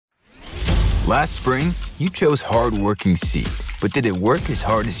Last spring, you chose hard-working seed, but did it work as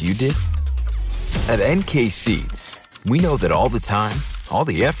hard as you did? At NK Seeds, we know that all the time, all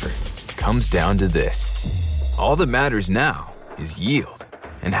the effort, comes down to this. All that matters now is yield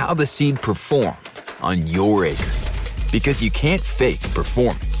and how the seed performed on your acre. Because you can't fake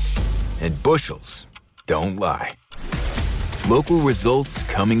performance, and bushels don't lie. Local results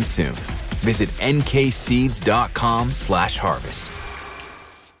coming soon. Visit nkseeds.com/harvest.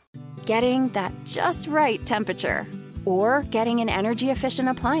 Getting that just right temperature or getting an energy-efficient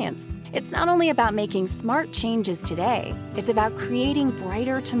appliance. It's not only about making smart changes today, it's about creating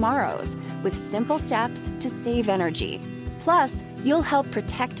brighter tomorrows with simple steps to save energy. Plus, you'll help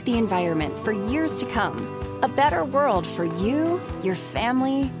protect the environment for years to come. A better world for you, your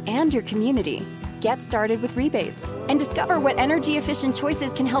family, and your community. Get started with rebates and discover what energy-efficient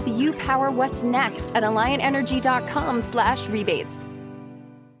choices can help you power what's next at AlliantEnergy.com/rebates.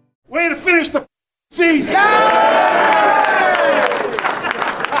 Way to finish the season!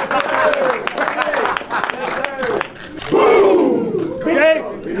 Okay,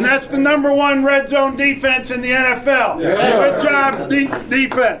 and that's the #1 red zone defense in the NFL. Good job,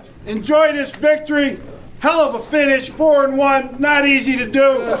 defense. Enjoy this victory. Hell of a finish, 4-1. Not easy to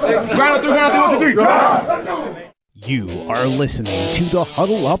do. Ground through, 1, 2, 3. You are listening to the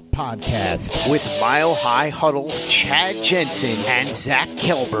Huddle Up Podcast with Mile High Huddle's Chad Jensen and Zach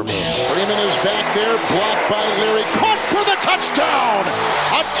Kelberman. Freeman is back there, blocked by Leary. Caught for the touchdown!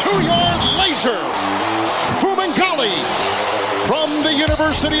 A 2-yard laser! Fumagalli from the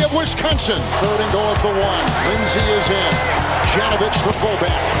University of Wisconsin. 3rd and goal at the 1. Lindsey is in. Janovich, the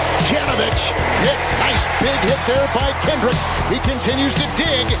fullback. Janovich hit. Nice big hit there by Kendrick. He continues to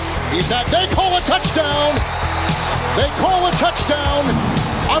dig. He's not. They call a touchdown. They call a touchdown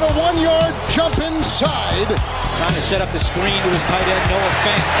on a 1-yard jump inside. Trying to set up the screen to his tight end, Noah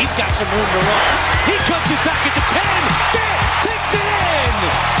Fant. He's got some room to run. He cuts it back at the 10. Fant takes it in.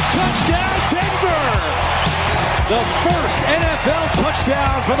 Touchdown, Denver. The first NFL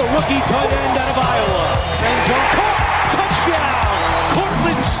touchdown for the rookie tight end out of Iowa. End zone caught. Touchdown,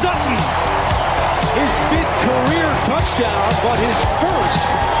 Courtland Sutton. His 5th career touchdown, but his first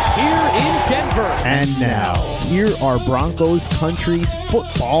here in Denver. And now, here are Broncos country's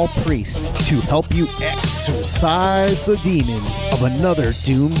football priests to help you exorcise the demons of another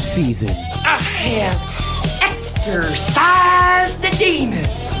doomed season. I have exorcised the demons.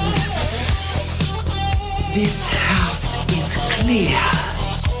 This house is clear.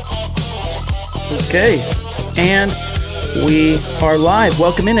 Okay, and we are live.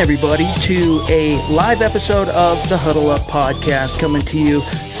 Welcome in, everybody, to a live episode of the Huddle Up Podcast, coming to you,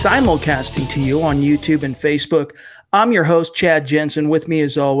 simulcasting to you on YouTube and Facebook. I'm your host, Chad Jensen. With me,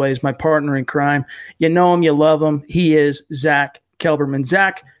 as always, my partner in crime. You know him, you love him. He is Zach Kelberman.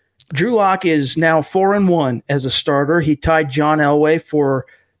 Zach, Drew Lock is now 4-1 as a starter. He tied John Elway for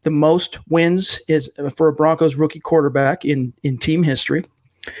the most wins for a Broncos rookie quarterback in team history.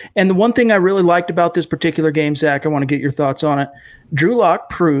 And the one thing I really liked about this particular game, Zach, I want to get your thoughts on it. Drew Lock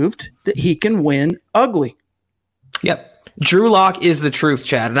proved that he can win ugly. Yep. Drew Lock is the truth,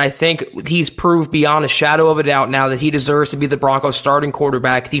 Chad, and I think he's proved beyond a shadow of a doubt now that he deserves to be the Broncos starting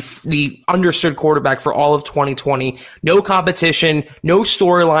quarterback, the understood quarterback for all of 2020. No competition, no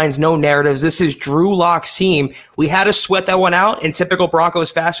storylines, no narratives. This is Drew Lock's team. We had to sweat that one out in typical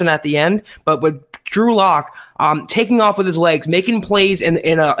Broncos fashion at the end, but with Drew Lock taking off with his legs, making plays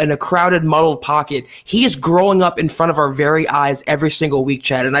in a crowded, muddled pocket, he is growing up in front of our very eyes every single week,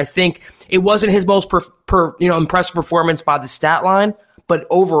 Chad. And I think it wasn't his most impressive performance by the stat line, but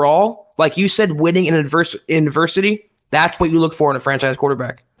overall, like you said, winning in adversity, that's what you look for in a franchise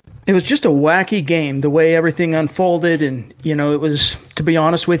quarterback. It was just a wacky game, the way everything unfolded. And, it was, to be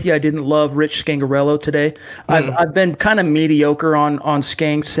honest with you, I didn't love Rich Scangarello today. I've been kind of mediocre on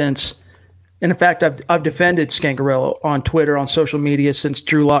Skank since. And in fact, I've defended Scangarello on Twitter, on social media since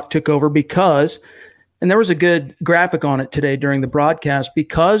Drew Lock took over because, and there was a good graphic on it today during the broadcast,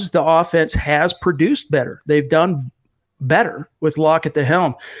 because the offense has produced better. They've done better with Lock at the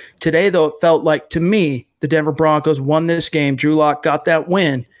helm. Today, though, it felt like, to me, the Denver Broncos won this game. Drew Lock got that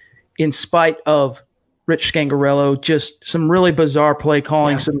win in spite of Rich Scangarello, just some really bizarre play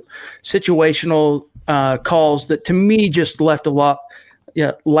calling, some situational calls that, to me, just left a lot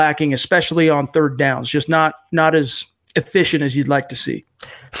lacking, especially on third downs, just not as efficient as you'd like to see.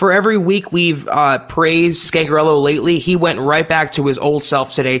 For every week we've praised Scangarello lately, he went right back to his old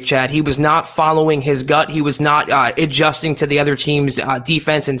self today, Chad. He was not following his gut. He was not adjusting to the other team's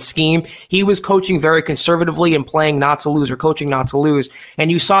defense and scheme. He was coaching very conservatively and playing not to lose, or coaching not to lose. And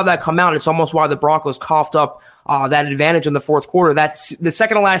you saw that come out. It's almost why the Broncos coughed up that advantage in the fourth quarter. That's the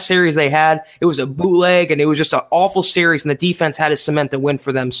second to last series they had. It was a bootleg, and it was just an awful series, and the defense had to cement the win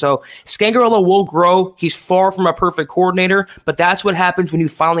for them. So Scangarello will grow. He's far from a perfect coordinator, but that's what happens when you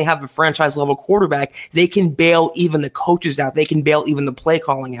finally have a franchise-level quarterback. They can bail even the coaches out. They can bail even the play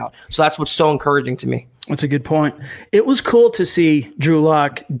calling out. So that's what's so encouraging to me. That's a good point. It was cool to see Drew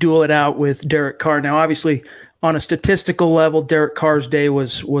Lock duel it out with Derek Carr. Now, obviously, on a statistical level, Derek Carr's day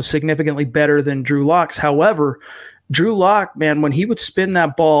was significantly better than Drew Lock's. However, Drew Lock, man, when he would spin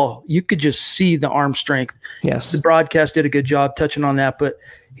that ball, you could just see the arm strength. Yes. The broadcast did a good job touching on that, but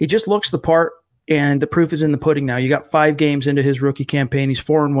he just looks the part, and the proof is in the pudding now. You got 5 games into his rookie campaign. He's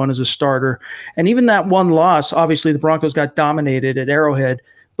 4-1 as a starter. And even that one loss, obviously the Broncos got dominated at Arrowhead,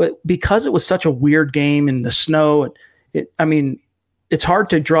 but because it was such a weird game in the snow, it's hard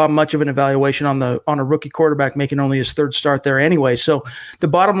to draw much of an evaluation on a rookie quarterback making only his 3rd start there anyway. So the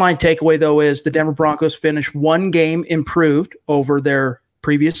bottom line takeaway, though, is the Denver Broncos finished 1 game improved over their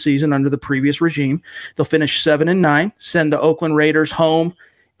previous season under the previous regime. They'll finish 7-9, send the Oakland Raiders home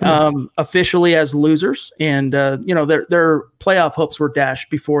officially as losers, and their playoff hopes were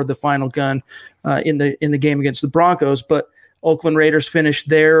dashed before the final gun in the game against the Broncos. But Oakland Raiders finished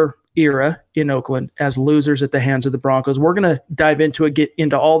their era in Oakland as losers at the hands of the Broncos. We're going to dive into it, get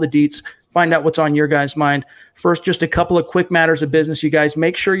into all the deets, find out what's on your guys' mind. First, just a couple of quick matters of business, you guys.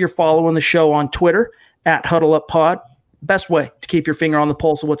 Make sure you're following the show on Twitter at HuddleUpPod. Best way to keep your finger on the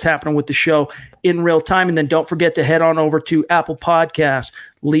pulse of what's happening with the show in real time. And then don't forget to head on over to Apple Podcasts.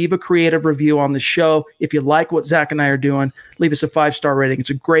 Leave a creative review on the show. If you like what Zach and I are doing, leave us a 5-star rating.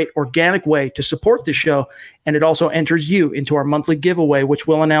 It's a great organic way to support the show. And it also enters you into our monthly giveaway, which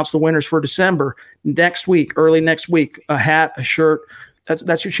we'll announce the winners for December next week, early next week. A hat, a shirt.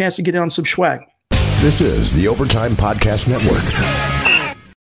 That's your chance to get on some swag. This is the Overtime Podcast Network.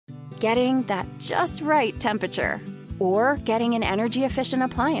 Getting that just right temperature, or getting an energy-efficient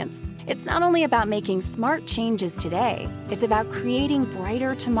appliance. It's not only about making smart changes today, it's about creating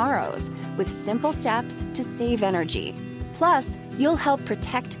brighter tomorrows with simple steps to save energy. Plus, you'll help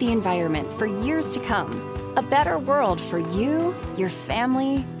protect the environment for years to come. A better world for you, your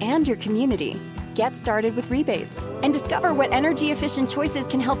family, and your community. Get started with rebates and discover what energy-efficient choices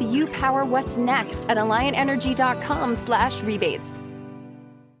can help you power what's next at AlliantEnergy.com/rebates.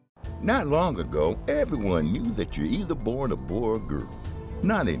 Not long ago, everyone knew that you're either born a boy or a girl.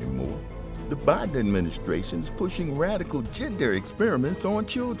 Not anymore. The Biden administration is pushing radical gender experiments on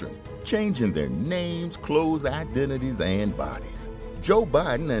children, changing their names, clothes, identities, and bodies. Joe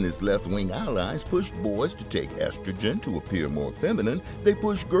Biden and his left-wing allies pushed boys to take estrogen to appear more feminine. They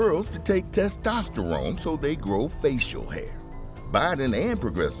pushed girls to take testosterone so they grow facial hair. Biden and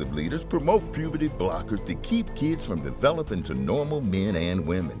progressive leaders promote puberty blockers to keep kids from developing to normal men and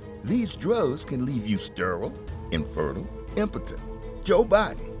women. These drugs can leave you sterile, infertile, impotent. Joe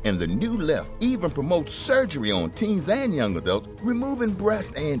Biden and the new left even promotes surgery on teens and young adults, removing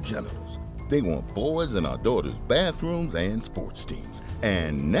breasts and genitals. They want boys in our daughters' bathrooms and sports teams.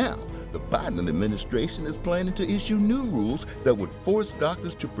 And now, the Biden administration is planning to issue new rules that would force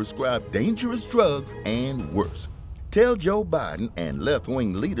doctors to prescribe dangerous drugs and worse. Tell Joe Biden and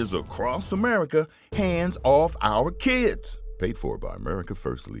left-wing leaders across America, hands off our kids. Paid for by America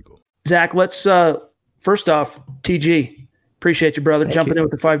First Legal. Zach, let's first off, TG, appreciate you, brother. Jumping in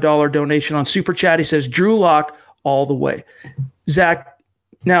with the $5 donation on Super Chat. He says, Drew Lock all the way. Zach,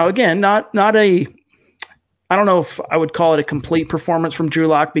 now again, not a, I don't know if I would call it a complete performance from Drew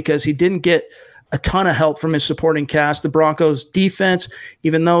Lock because he didn't get a ton of help from his supporting cast. The Broncos defense,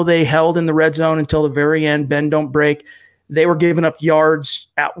 even though they held in the red zone until the very end, bend don't break, they were giving up yards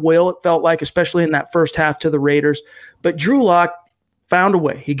at will, it felt like, especially in that first half to the Raiders. But Drew Lock found a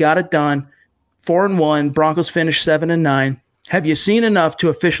way. He got it done. 4-1. Broncos finished 7-9. Have you seen enough to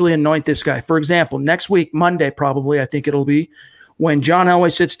officially anoint this guy? For example, next week, Monday probably, I think it'll be, when John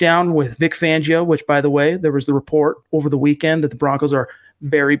Elway sits down with Vic Fangio, which, by the way, there was the report over the weekend that the Broncos are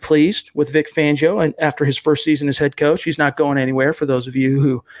very pleased with Vic Fangio. And after his first season as head coach, he's not going anywhere. For those of you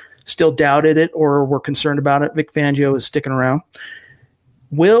who still doubted it or were concerned about it, Vic Fangio is sticking around.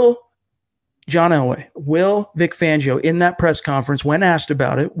 Will John Elway, will Vic Fangio, in that press conference, when asked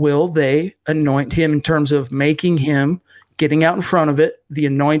about it, will they anoint him in terms of making him, getting out in front of it, the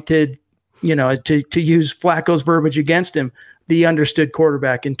anointed, to use Flacco's verbiage against him, the understood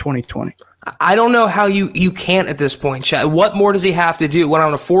quarterback in 2020? I don't know how you can't at this point, Chad. What more does he have to do? Went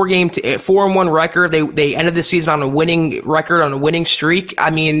on a 4-1 record. They ended the season on a winning record, on a winning streak. I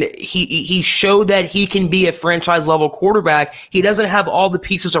mean, he showed that he can be a franchise level quarterback. He doesn't have all the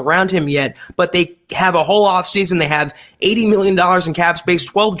pieces around him yet, but they have a whole offseason. They have $80 million in cap space,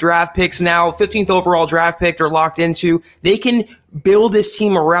 12 draft picks now, 15th overall draft pick they're locked into. They can build this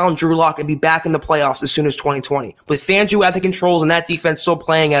team around Drew Lock and be back in the playoffs as soon as 2020. With Fangio at the controls and that defense still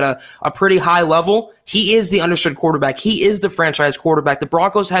playing at a pretty high level, he is the understood quarterback. He is the franchise quarterback. The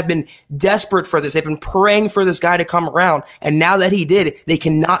Broncos have been desperate for this. They've been praying for this guy to come around. And now that he did, they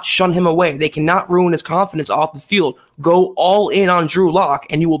cannot shun him away. They cannot ruin his confidence off the field. Go all in on Drew Lock,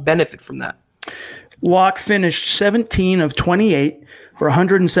 and you will benefit from that. Lock finished 17 of 28 for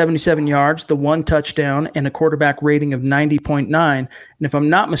 177 yards, the 1 touchdown, and a quarterback rating of 90.9. And if I'm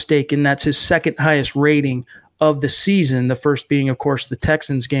not mistaken, that's his second highest rating of the season, the first being, of course, the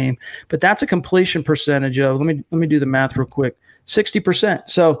Texans game. But that's a completion percentage of, let me do the math real quick, 60%.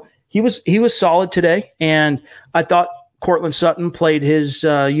 So he was solid today, and I thought Cortland Sutton played his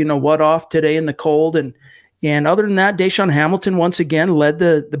you-know-what off today in the cold. And other than that, Deshaun Hamilton once again led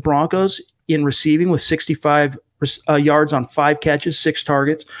the Broncos in receiving with 65 yards on 5 catches, 6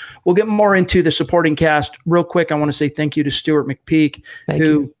 targets. We'll get more into the supporting cast real quick. I want to say thank you to Stuart McPeak,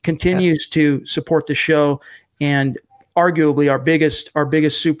 who continues to support the show and arguably our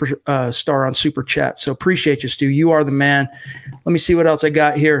biggest super star on Super Chat. So appreciate you, Stu. You are the man. Let me see what else I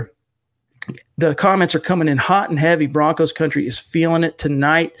got here. The comments are coming in hot and heavy. Broncos country is feeling it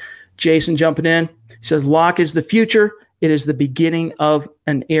tonight. Jason jumping in. He says, Lock is the future. It is the beginning of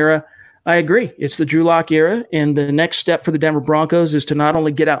an era. I agree. It's the Drew Lock era, and the next step for the Denver Broncos is to not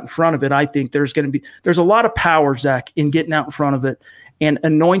only get out in front of it. I think there's a lot of power, Zach, in getting out in front of it and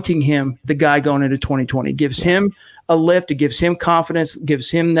anointing him the guy going into 2020. It gives him a lift. It gives him confidence. It gives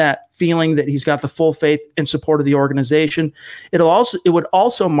him that feeling that he's got the full faith and support of the organization. It would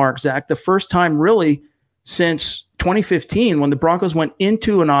also mark, Zach, the first time really since 2015 when the Broncos went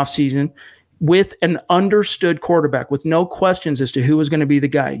into an offseason with an understood quarterback, with no questions as to who was going to be the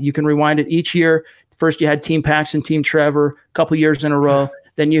guy. You can rewind it each year. First, you had Team Paxton, Team Trevor, a couple years in a row.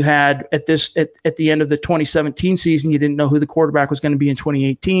 Then you had at the end of the 2017 season, you didn't know who the quarterback was going to be in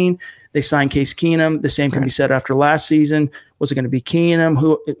 2018. They signed Case Keenum. The same can be said after last season. Was it going to be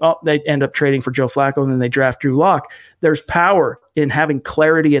Keenum? They end up trading for Joe Flacco, and then they draft Drew Lock. There's power in having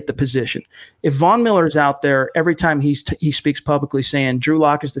clarity at the position. If Von Miller is out there every time he speaks publicly saying Drew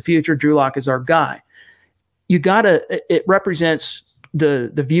Lock is the future, Drew Lock is our guy, it represents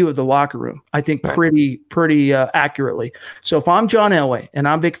the view of the locker room, I think, pretty accurately. So if I'm John Elway and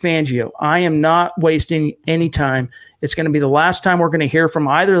I'm Vic Fangio, I am not wasting any time. It's going to be the last time we're going to hear from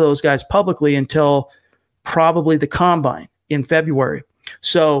either of those guys publicly until probably the combine in February.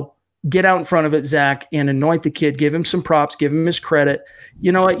 So get out in front of it, Zach, and anoint the kid. Give him some props. Give him his credit.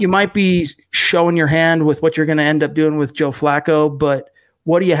 You know what? You might be showing your hand with what you're going to end up doing with Joe Flacco, but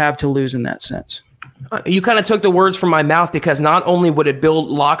what do you have to lose in that sense? You kind of took the words from my mouth, because not only would it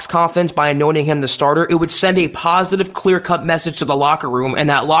build Lock's confidence by anointing him the starter, it would send a positive, clear-cut message to the locker room, and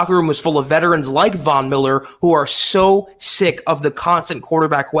that locker room was full of veterans like Von Miller who are so sick of the constant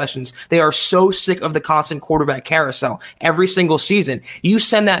quarterback questions. They are so sick of the constant quarterback carousel every single season. You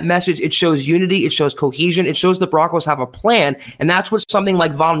send that message, it shows unity, it shows cohesion, it shows the Broncos have a plan, and that's what something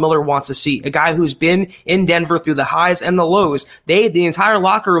like Von Miller wants to see. A guy who's been in Denver through the highs and the lows. The entire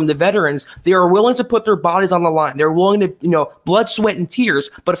locker room, the veterans, they are willing to put their bodies on the line. They're willing to, blood, sweat, and tears,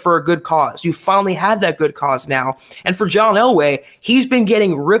 but for a good cause. You finally have that good cause now. And for John Elway, he's been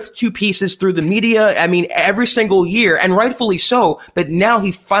getting ripped to pieces through the media, every single year, and rightfully so. But now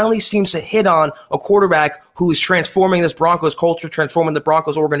he finally seems to hit on a quarterback who is transforming this Broncos culture, transforming the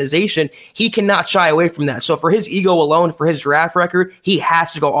Broncos organization. He cannot shy away from that. So for his ego alone, for his draft record, he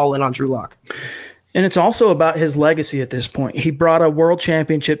has to go all in on Drew Lock. And it's also about his legacy at this point. He brought a world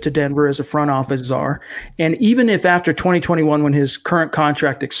championship to Denver as a front office czar. And even if after 2021, when his current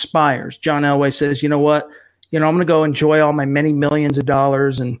contract expires, John Elway says, you know what, I'm going to go enjoy all my many millions of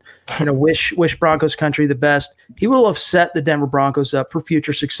dollars and, wish Broncos country the best. He will have set the Denver Broncos up for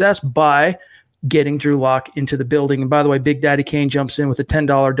future success by getting Drew Lock into the building. And by the way, Big Daddy Kane jumps in with a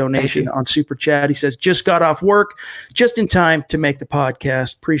 $10 donation on Super Chat. He says, just got off work, just in time to make the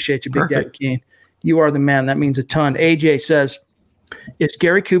podcast. Appreciate you, Big Daddy Kane. You are the man. That means a ton. AJ says, is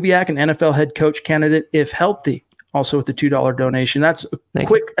Gary Kubiak an NFL head coach candidate if healthy? Also with the $2 donation. That's a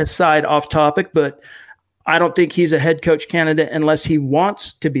quick aside off topic, but I don't think he's a head coach candidate unless he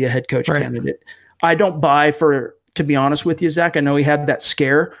wants to be a head coach candidate. I don't buy to be honest with you, Zach. I know he had that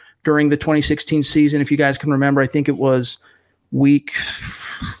scare during the 2016 season. If you guys can remember, I think it was week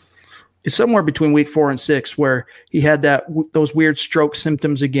it's somewhere between week 4 and 6 where he had those weird stroke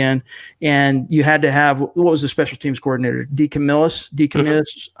symptoms again. And you had to have, what was the special teams coordinator?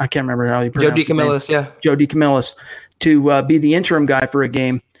 DeCamillis? I can't remember how you pronounce it. Joe DeCamillis, yeah. Joe DeCamillis to be the interim guy for a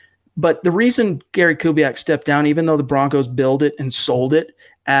game. But the reason Gary Kubiak stepped down, even though the Broncos billed it and sold it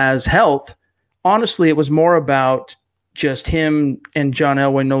as health, honestly, it was more about just him and John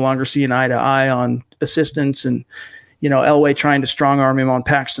Elway no longer seeing eye to eye on assistants, and Elway trying to strong arm him on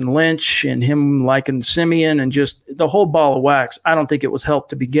Paxton Lynch and him liking Simeon, and just the whole ball of wax. I don't think it was health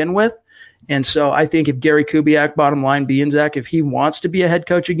to begin with. And so I think if Gary Kubiak, bottom line being, Zach, if he wants to be a head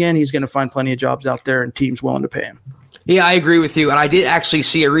coach again, he's going to find plenty of jobs out there and teams willing to pay him. Yeah, I agree with you. And I did actually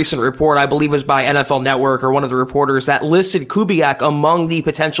see a recent report, I believe it was by NFL Network or one of the reporters, that listed Kubiak among the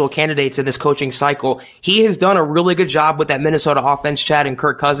potential candidates in this coaching cycle. He has done a really good job with that Minnesota offense, Chad, and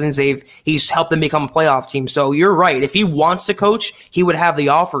Kirk Cousins. He's helped them become a playoff team. So you're right. If he wants to coach, he would have the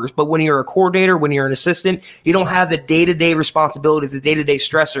offers. But when you're a coordinator, when you're an assistant, you don't have the day-to-day responsibilities, the day-to-day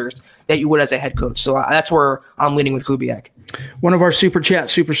stressors that you would as a head coach. So that's where I'm leaning with Kubiak. One of our Super Chat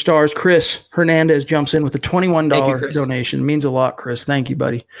superstars, Chris Hernandez, jumps in with a $21 donation. It means a lot, Chris. Thank you,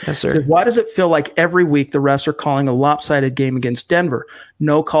 buddy. Yes, sir. Says, why does it feel like every week the refs are calling a lopsided game against Denver?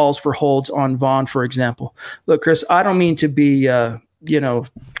 No calls for holds on Vaughn, for example. Look, Chris, I don't mean to be,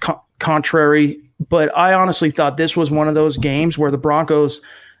 contrary, but I honestly thought this was one of those games where the Broncos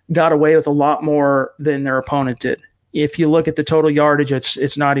got away with a lot more than their opponent did. If you look at the total yardage,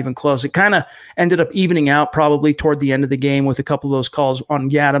 it's not even close. It kind of ended up evening out probably toward the end of the game with a couple of those calls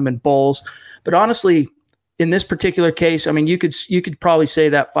on Yadam and Bowles. But honestly, in this particular case, I mean, you could probably say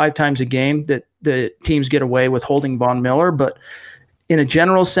that 5 times a game that the teams get away with holding Von Miller. But in a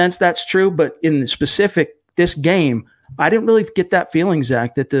general sense, that's true. But in the specific, this game, I didn't really get that feeling,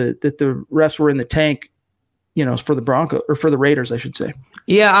 Zach, that the refs were in the tank, for the Broncos, or for the Raiders, I should say.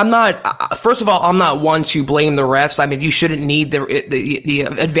 Yeah, I'm not. First of all, I'm not one to blame the refs. I mean, you shouldn't need the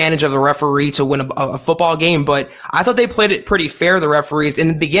advantage of the referee to win a football game. But I thought they played it pretty fair. The referees in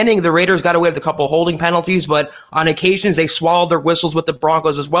the beginning, the Raiders got away with a couple holding penalties, but on occasions they swallowed their whistles with the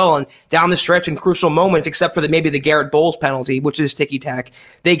Broncos as well. And down the stretch in crucial moments, except for maybe the Garrett Bowles penalty, which is ticky tack,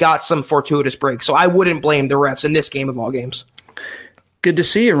 they got some fortuitous breaks. So I wouldn't blame the refs in this game of all games. Good to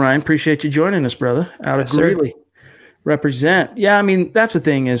see you, Ryan. Appreciate you joining us, brother. Out of Greeley. Represent. Yeah, I mean, that's the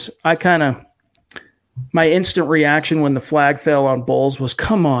thing is my instant reaction when the flag fell on Bowles was,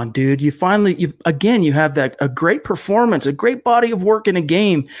 come on, dude. You have a great performance, a great body of work in a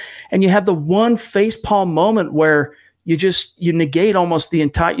game, and you have the one facepalm moment where you negate almost the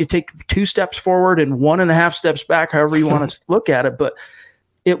entire, you take 2 steps forward and 1.5 steps back, however you want to look at it. But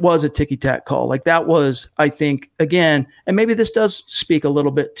it was a ticky-tack call. Like that was, I think, again, and maybe this does speak a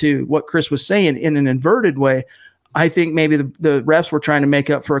little bit to what Chris was saying in an inverted way. I think maybe the refs were trying to make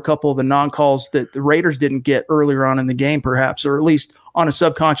up for a couple of the non-calls that the Raiders didn't get earlier on in the game, perhaps, or at least on a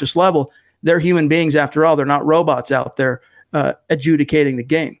subconscious level. They're human beings after all. They're not robots out there adjudicating the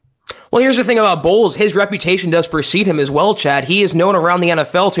game. Well, here's the thing about Bowles. His reputation does precede him as well, Chad. He is known around the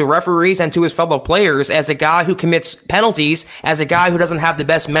NFL to referees and to his fellow players as a guy who commits penalties, as a guy who doesn't have the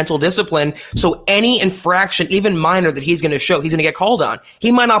best mental discipline. So any infraction, even minor, that he's going to show, he's going to get called on.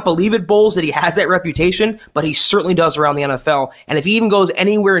 He might not believe it, Bowles, that he has that reputation, but he certainly does around the NFL. And if he even goes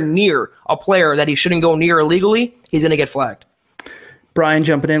anywhere near a player that he shouldn't go near illegally, he's going to get flagged. Brian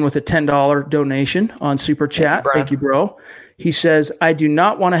jumping in with a $10 donation on Super Chat. Thank you, bro. He says, I do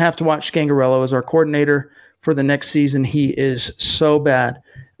not want to have to watch Scangarello as our coordinator for the next season. He is so bad.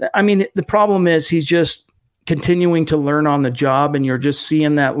 I mean, the problem is he's just continuing to learn on the job, and you're just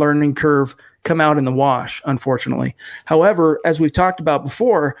seeing that learning curve come out in the wash, unfortunately. However, as we've talked about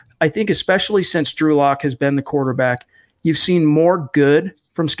before, I think especially since Drew Lock has been the quarterback, you've seen more good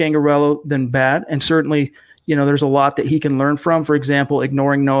from Scangarello than bad. And certainly, there's a lot that he can learn from. For example,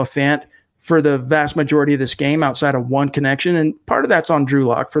 ignoring Noah Fant for the vast majority of this game outside of one connection. And part of that's on Drew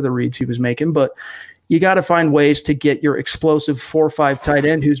Lock for the reads he was making, but you got to find ways to get your explosive 4-5 tight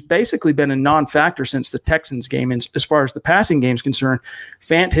end, who's basically been a non-factor since the Texans game. And as far as the passing game is concerned,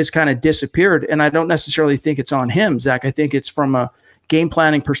 Fant has kind of disappeared. And I don't necessarily think it's on him, Zach. I think it's from a game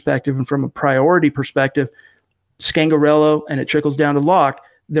planning perspective and from a priority perspective. Scangarello, and it trickles down to Lock,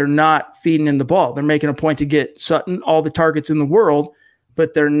 they're not feeding in the ball. They're making a point to get Sutton all the targets in the world,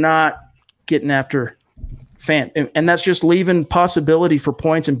 but they're not getting after Fant. And that's just leaving possibility for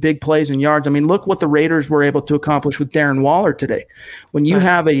points and big plays and yards. I mean, look what the Raiders were able to accomplish with Darren Waller today. When you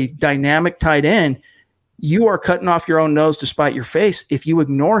have a dynamic tight end, you are cutting off your own nose to spite your face if you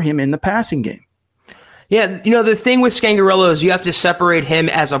ignore him in the passing game. Yeah, the thing with Scangarello is you have to separate him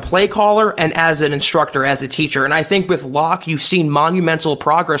as a play caller and as an instructor, as a teacher. And I think with Locke, you've seen monumental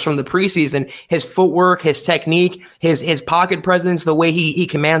progress from the preseason. His footwork, his technique, his pocket presence, the way he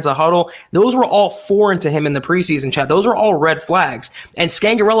commands a huddle, those were all foreign to him in the preseason, Chad. Those are all red flags. And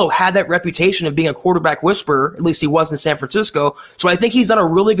Scangarello had that reputation of being a quarterback whisperer, at least he was in San Francisco. So I think he's done a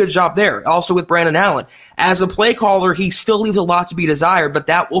really good job there. Also with Brandon Allen. As a play caller, he still leaves a lot to be desired, but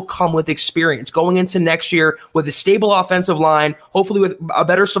that will come with experience. Going into next year with a stable offensive line, hopefully with a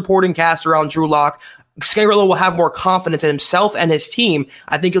better supporting cast around Drew Lock, Scangarello will have more confidence in himself and his team.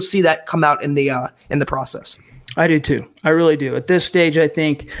 I think you'll see that come out in the process. I do too. I really do. At this stage, I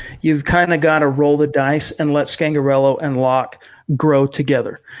think you've kind of got to roll the dice and let Scangarello and Locke grow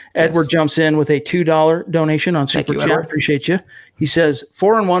together. Yes. Edward jumps in with a $2 donation on Super Chat. Appreciate you. He says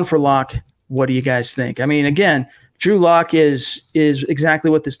 4-1 for Locke. What do you guys think? I mean, again, Drew Lock is exactly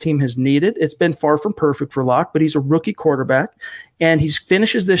what this team has needed. It's been far from perfect for Lock, but he's a rookie quarterback, and he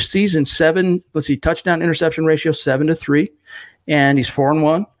finishes this season touchdown interception ratio 7-3, and he's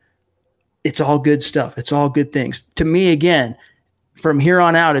 4-1. It's all good stuff. It's all good things. To me, again, from here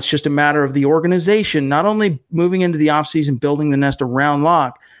on out, it's just a matter of the organization not only moving into the offseason, building the nest around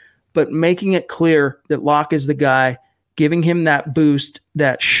Lock, but making it clear that Lock is the guy, giving him that boost,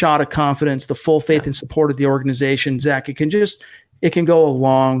 that shot of confidence, the full faith and support of the organization. Zach, it can go a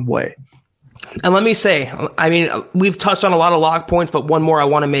long way. And let me say, I mean, we've touched on a lot of Lock points, but one more I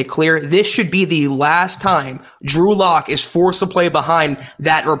want to make clear. This should be the last time Drew Lock is forced to play behind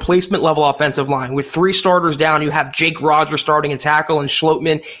that replacement level offensive line. With 3 starters down, you have Jake Rogers starting at tackle and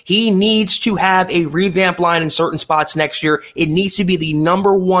Schlotman. He needs to have a revamped line in certain spots next year. It needs to be the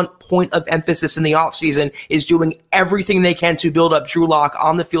number one point of emphasis in the offseason, is doing everything they can to build up Drew Lock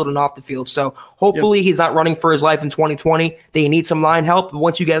on the field and off the field. So hopefully he's not running for his life in 2020. They need some line help. But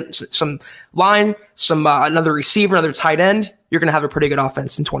once you get some line, another receiver, another tight end, you're going to have a pretty good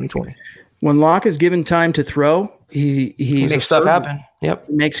offense in 2020. When Locke is given time to throw, he makes stuff happen. Yep.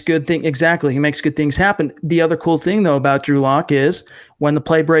 He makes good things. Exactly. He makes good things happen. The other cool thing though about Drew Lock is when the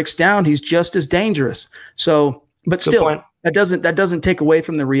play breaks down, he's just as dangerous. So, but good still point. That doesn't take away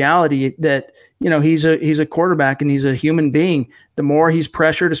from the reality that, he's a quarterback and he's a human being. The more he's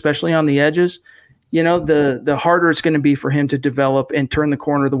pressured, especially on the edges, the harder it's going to be for him to develop and turn the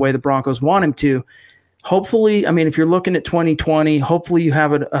corner the way the Broncos want him to. Hopefully, I mean, if you're looking at 2020, hopefully you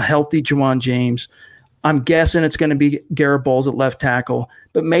have a healthy Juwan James. I'm guessing it's going to be Garrett Bowles at left tackle,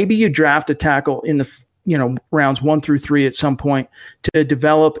 but maybe you draft a tackle in the rounds 1 through 3 at some point to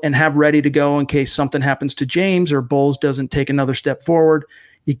develop and have ready to go in case something happens to James or Bowles doesn't take another step forward.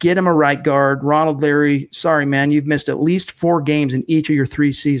 You get him a right guard. Ronald Leary, sorry, man, you've missed at least 4 games in each of your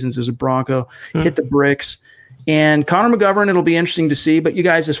 3 seasons as a Bronco. Hit the bricks. And Connor McGovern, it'll be interesting to see. But you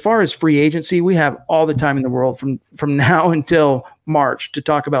guys, as far as free agency, we have all the time in the world from now until March to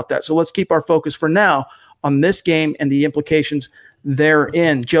talk about that. So let's keep our focus for now on this game and the implications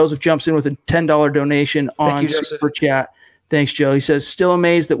therein. Joseph jumps in with a $10 donation on Super Chat. Thanks, Joe. He says, still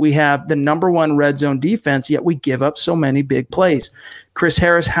amazed that we have the number 1 red zone defense, yet we give up so many big plays. Chris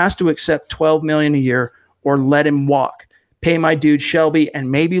Harris has to accept $12 million a year or let him walk. Pay my dude Shelby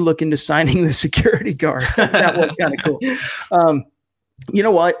and maybe look into signing the security guard. That was kind of cool. You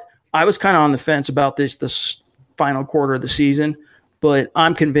know what? I was kind of on the fence about this final quarter of the season, but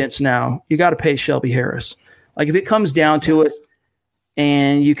I'm convinced now you got to pay Shelby Harris. Like if it comes down to it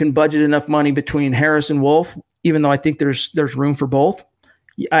and you can budget enough money between Harris and Wolf, even though I think there's room for both,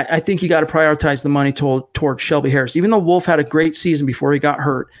 I think you got to prioritize the money towards Shelby Harris. Even though Wolf had a great season before he got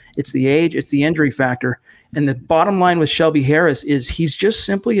hurt, it's the age, it's the injury factor. And the bottom line with Shelby Harris is he's just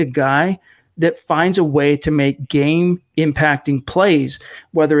simply a guy that finds a way to make game-impacting plays,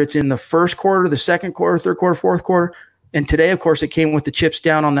 whether it's in the first quarter, the second quarter, third quarter, fourth quarter. And today, of course, it came with the chips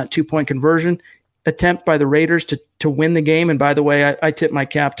down on that 2-point conversion attempt by the Raiders to win the game. And by the way, I tip my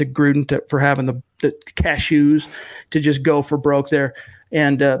cap to Gruden for having the cashews to just go for broke there.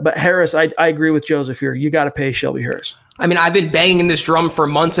 And but Harris, I agree with Joseph here. You got to pay Shelby Harris. I mean, I've been banging this drum for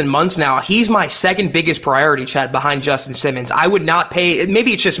months and months now. He's my second biggest priority, Chad, behind Justin Simmons. I would not pay,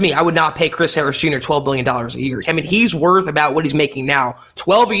 maybe it's just me, I would not pay Chris Harris Jr. $12 billion a year. I mean, he's worth about what he's making now.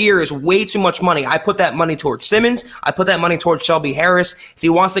 $12 a year is way too much money. I put that money towards Simmons. I put that money towards Shelby Harris. If he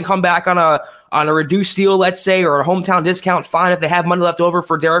wants to come back on a reduced deal, let's say, or a hometown discount, fine. If they have money left over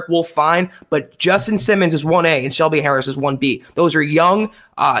for Derek Wolfe, fine. But Justin Simmons is 1A and Shelby Harris is 1B. Those are young,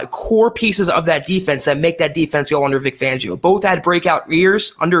 core pieces of that defense that make that defense go under Vic Fangio. Both had breakout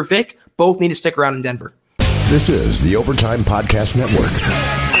years under Vic. Both need to stick around in Denver. This is the Overtime Podcast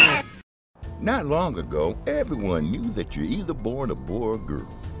Network. Not long ago, everyone knew that you're either born a boy or girl.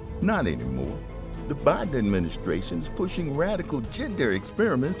 Not anymore. The Biden administration is pushing radical gender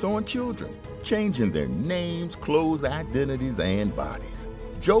experiments on children, changing their names, clothes, identities, and bodies.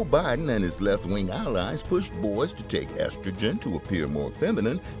 Joe Biden and his left-wing allies push boys to take estrogen to appear more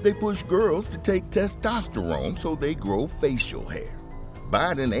feminine. They push girls to take testosterone so they grow facial hair.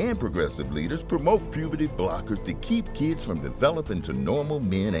 Biden and progressive leaders promote puberty blockers to keep kids from developing to normal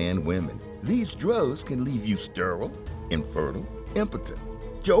men and women. These drugs can leave you sterile, infertile, impotent.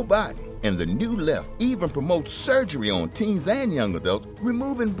 Joe Biden and the new left even promotes surgery on teens and young adults,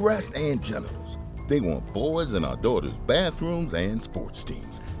 removing breasts and genitals. They want boys in our daughters' bathrooms and sports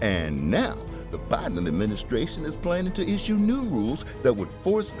teams. And now, the Biden administration is planning to issue new rules that would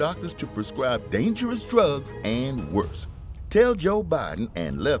force doctors to prescribe dangerous drugs and worse. Tell Joe Biden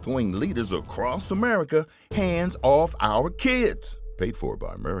and left-wing leaders across America, hands off our kids. Paid for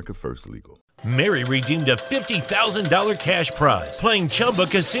by America First Legal. Mary redeemed a $50,000 cash prize playing Chumba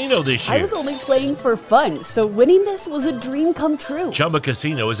Casino this year. I was only playing for fun, so winning this was a dream come true. Chumba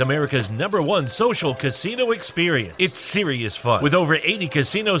Casino is America's #1 social casino experience. It's serious fun. With over 80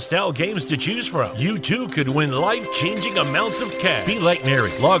 casino-style games to choose from, you too could win life-changing amounts of cash. Be like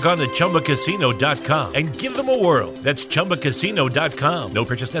Mary. Log on to ChumbaCasino.com and give them a whirl. That's ChumbaCasino.com. No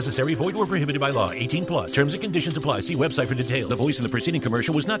purchase necessary. Void or prohibited by law. 18+. Terms and conditions apply. See website for details. The voice in the preceding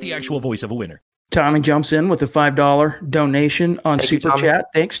commercial was not the actual voice of a winner. Tommy jumps in with a $5 donation on Super Chat.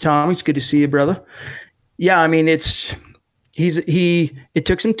 Thanks, Tommy. It's good to see you, brother. Yeah, I mean, it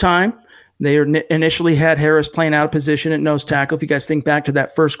took some time. They initially had Harris playing out of position at nose tackle, if you guys think back to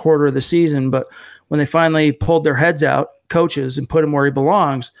that first quarter of the season. But when they finally pulled their heads out, coaches, and put him where he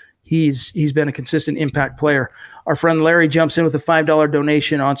belongs, he's been a consistent impact player. Our friend Larry jumps in with a $5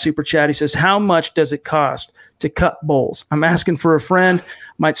 donation on Super Chat. He says, how much does it cost to cut Bowles? I'm asking for a friend.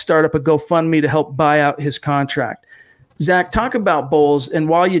 Might start up a GoFundMe to help buy out his contract. Zach, talk about Bowles, and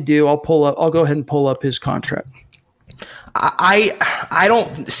while you do, I'll go ahead and pull up his contract. I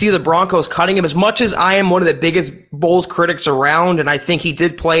don't see the Broncos cutting him as much as I am one of the biggest Bowles critics around, and I think he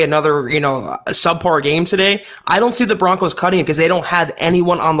did play another, a subpar game today. I don't see the Broncos cutting him because they don't have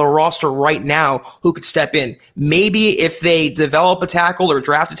anyone on the roster right now who could step in. Maybe if they develop a tackle or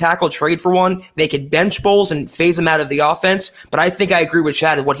draft a tackle, trade for one, they could bench Bowles and phase him out of the offense. But I think I agree with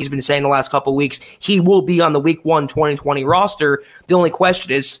Chad and what he's been saying the last couple of weeks. He will be on the Week 1 2020 roster. The only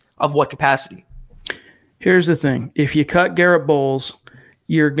question is of what capacity. Here's the thing. If you cut Garrett Bowles,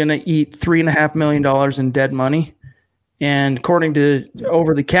 you're going to eat $3.5 million in dead money. And according to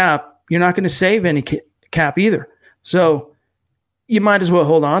Over the Cap, you're not going to save any cap either. So you might as well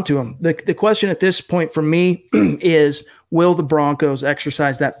hold on to him. The question at this point for me is, will the Broncos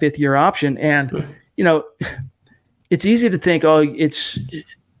exercise that fifth-year option? And, it's easy to think, it's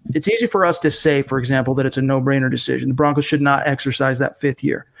easy for us to say, for example, that it's a no-brainer decision. The Broncos should not exercise that fifth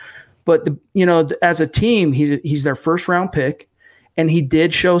year. But, as a team, he's their first-round pick, and he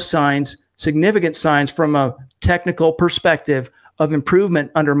did show significant signs from a technical perspective of improvement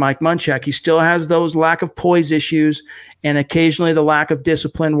under Mike Munchak. He still has those lack of poise issues and occasionally the lack of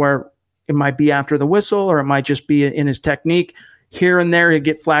discipline where it might be after the whistle or it might just be in his technique. Here and there, he'll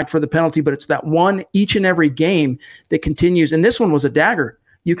get flagged for the penalty, but it's that one each and every game that continues. And this one was a dagger.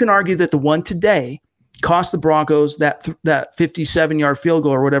 You can argue that the one today cost the Broncos that 57-yard field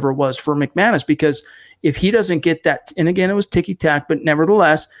goal or whatever it was for McManus, because if he doesn't get that, and again, it was ticky-tack, but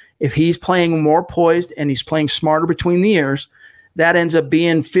nevertheless, if he's playing more poised and he's playing smarter between the ears, that ends up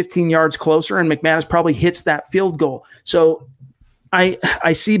being 15 yards closer, and McManus probably hits that field goal. So I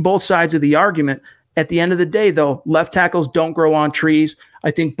see both sides of the argument. At the end of the day, though, left tackles don't grow on trees. I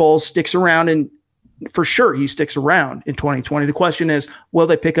think Bowles sticks around, and for sure he sticks around in 2020. The question is, will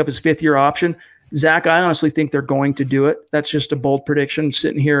they pick up his fifth-year option? Zach, I honestly think they're going to do it. That's just a bold prediction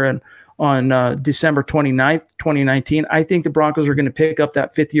sitting here on December 29th, 2019. I think the Broncos are going to pick up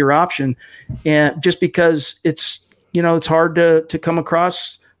that fifth-year option, and just because it's hard to come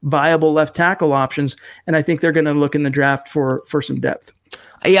across viable left tackle options, and I think they're going to look in the draft for some depth.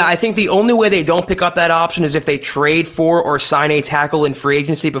 Yeah, I think the only way they don't pick up that option is if they trade for or sign a tackle in free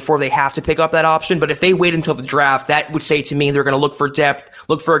agency before they have to pick up that option. But if they wait until the draft, that would say to me they're going to look for depth,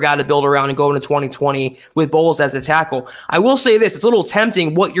 look for a guy to build around and go into 2020 with Bowles as the tackle. I will say this, it's a little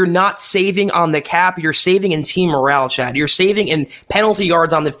tempting. What you're not saving on the cap, you're saving in team morale, Chad. You're saving in penalty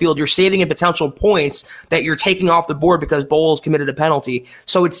yards on the field. You're saving in potential points that you're taking off the board because Bowles committed a penalty.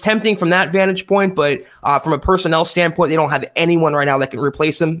 So it's tempting from that vantage point, but from a personnel standpoint, they don't have anyone right now that can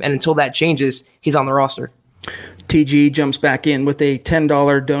replace him, and until that changes, he's on the roster. TG jumps back in with a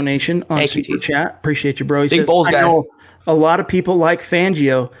 $10 donation on Super Chat. Appreciate you, bro. He says, I know a lot of people like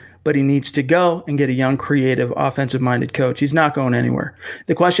Fangio, but he needs to go and get a young, creative, offensive-minded coach. He's not going anywhere.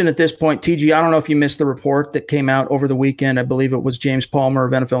 The question at this point, TG, I don't know if you missed the report that came out over the weekend. I believe it was James Palmer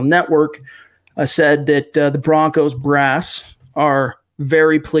of NFL Network said that the Broncos brass are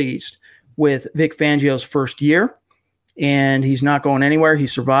very pleased with Vic Fangio's first year, and he's not going anywhere. He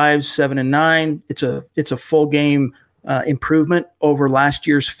survives 7-9. It's a full game improvement over last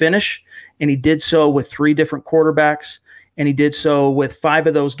year's finish, and he did so with 3 different quarterbacks, and he did so with 5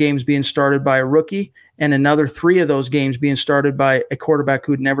 of those games being started by a rookie and another 3 of those games being started by a quarterback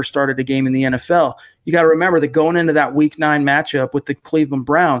who had never started a game in the NFL. You got to remember that going into that Week 9 matchup with the Cleveland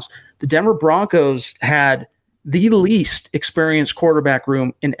Browns, the Denver Broncos had the least experienced quarterback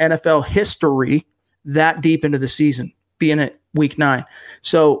room in NFL history that deep into the season, being at Week 9.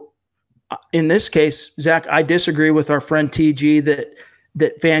 So in this case, Zach, I disagree with our friend TG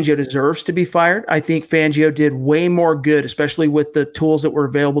that Fangio deserves to be fired. I think Fangio did way more good, especially with the tools that were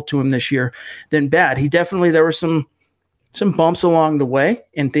available to him this year, than bad. There were some bumps along the way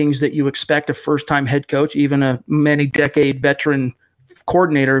and things that you expect a first-time head coach, even a many-decade veteran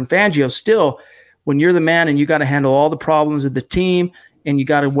coordinator. And Fangio still, when you're the man and you got to handle all the problems of the team and you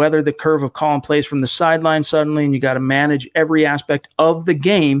got to weather the curve of calling plays from the sideline suddenly, and you got to manage every aspect of the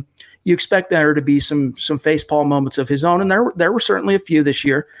game, you expect there to be some facepalm moments of his own, and there were certainly a few this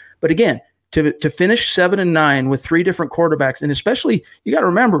year. But again, to finish 7-9 with 3 different quarterbacks, and especially you got to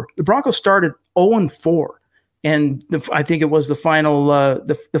remember the Broncos started 0-4, and I think it was the final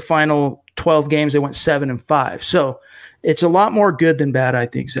the final 12 games they went 7-5. So it's a lot more good than bad, I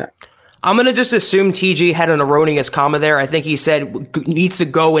think, Zach. I'm going to just assume TG had an erroneous comma there. I think he said needs to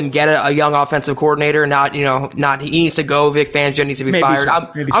go and get a young offensive coordinator, not he needs to go. Vic Fangio needs to be fired.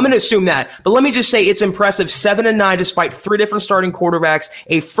 I'm going to assume that. But let me just say it's impressive. 7-9 despite 3 different starting quarterbacks,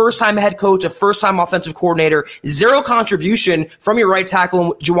 a first-time head coach, a first-time offensive coordinator, 0 contribution from your right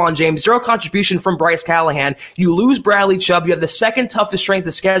tackle, Juwan James, 0 contribution from Bryce Callahan. You lose Bradley Chubb. You have the second toughest strength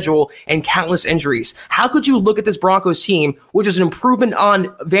of schedule and countless injuries. How could you look at this Broncos team, which is an improvement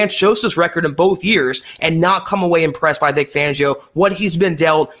on Vance Joseph's record in both years, and not come away impressed by Vic Fangio, what he's been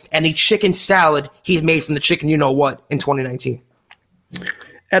dealt, and the chicken salad he's made from the chicken you-know-what in 2019?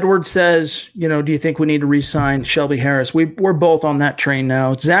 Edward says, do you think we need to re-sign Shelby Harris? We're both on that train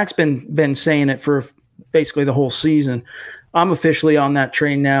now. Zach's been saying it for basically the whole season. I'm officially on that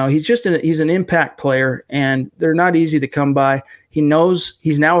train now. He's an impact player, and they're not easy to come by. He knows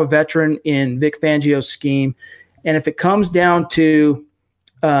he's now a veteran in Vic Fangio's scheme, and if it comes down to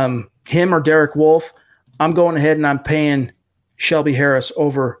him or Derek Wolfe, I'm going ahead and I'm paying Shelby Harris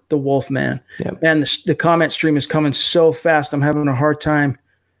over the Wolf man. Yep. And the comment stream is coming so fast, I'm having a hard time.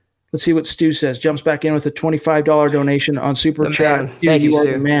 Let's see what Stu says. Jumps back in with a $25 donation on Super Chat. Dude, you are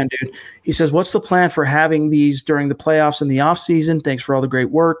the man, dude. He says, what's the plan for having these during the playoffs and the offseason? Thanks for all the great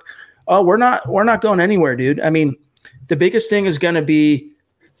work. Oh, we're not going anywhere, dude. I mean, the biggest thing is going to be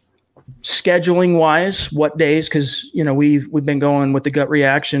scheduling wise, what days, because we've been going with the gut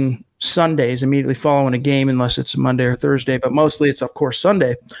reaction Sundays immediately following a game, unless it's Monday or Thursday, but mostly it's of course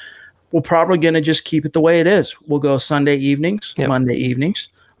Sunday. We're probably going to just keep it the way it is. We'll go Sunday evenings, yep. Monday evenings.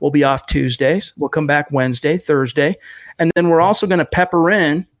 We'll be off Tuesdays. We'll come back Wednesday, Thursday, and then we're also going to pepper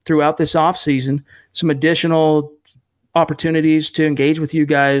in throughout this off season some additional opportunities to engage with you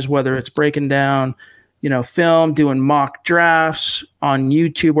guys, whether it's breaking down film, doing mock drafts on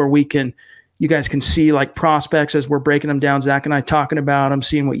YouTube where you guys can see like prospects as we're breaking them down. Zach and I talking about them,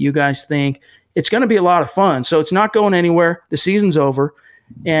 seeing what you guys think. It's going to be a lot of fun. So it's not going anywhere. The season's over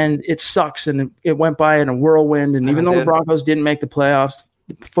and it sucks. And it went by in a whirlwind. And even though the Broncos didn't make the playoffs,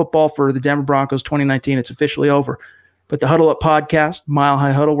 football for the Denver Broncos 2019, it's officially over. But the Huddle Up podcast, Mile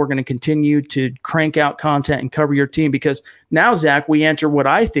High Huddle, we're going to continue to crank out content and cover your team, because now, Zach, we enter what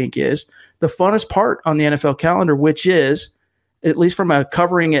I think is the funnest part on the NFL calendar, which is, at least from a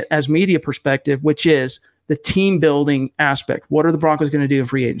covering it as media perspective, which is the team building aspect. What are the Broncos going to do in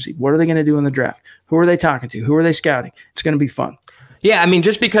free agency? What are they going to do in the draft? Who are they talking to? Who are they scouting? It's going to be fun. Yeah, I mean,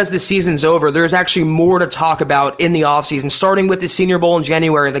 just because the season's over, there's actually more to talk about in the offseason, starting with the Senior Bowl in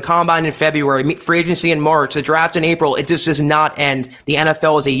January, the Combine in February, free agency in March, the draft in April. It just does not end. The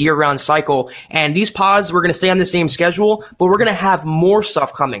NFL is a year-round cycle. And these pods, we're going to stay on the same schedule, but we're going to have more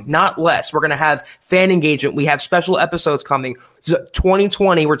stuff coming, not less. We're going to have fan engagement. We have special episodes coming.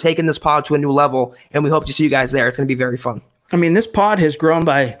 2020, we're taking this pod to a new level, and we hope to see you guys there. It's going to be very fun. I mean, this pod has grown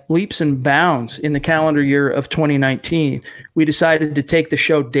by leaps and bounds in the calendar year of 2019. We decided to take the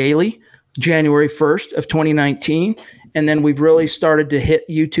show daily, January 1st of 2019, and then we've really started to hit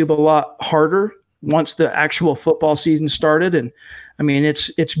YouTube a lot harder once the actual football season started. And I mean,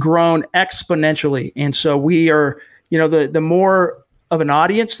 it's grown exponentially. And so we are, the more of an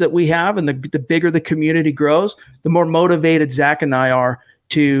audience that we have, and the bigger the community grows, the more motivated Zach and I are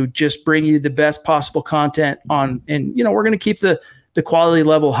to just bring you the best possible content on. And, you know, we're going to keep the quality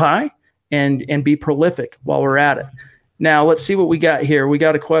level high and be prolific while we're at it. Now, let's see what we got here. We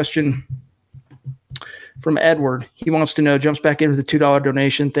got a question from Edward. He wants to know, jumps back into the $2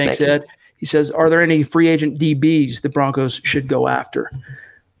 donation. Thanks, Ed. He says, are there any free agent DBs the Broncos should go after?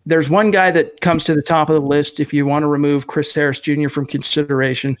 There's one guy that comes to the top of the list if you want to remove Chris Harris Jr. from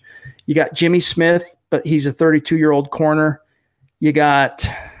consideration. You got Jimmy Smith, but he's a 32-year-old corner. You got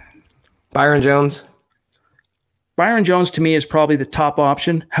Byron Jones. Byron Jones, to me, is probably the top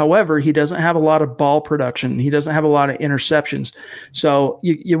option. However, he doesn't have a lot of ball production. He doesn't have a lot of interceptions. So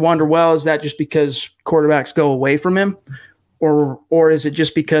you wonder, well, is that just because quarterbacks go away from him? Or is it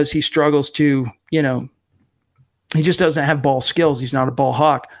just because he struggles to, you know, he just doesn't have ball skills. He's not a ball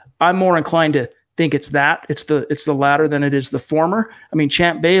hawk. I'm more inclined to think it's that. It's the latter than it is the former. I mean,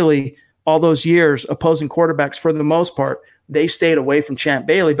 Champ Bailey, all those years, opposing quarterbacks, for the most part, they stayed away from Champ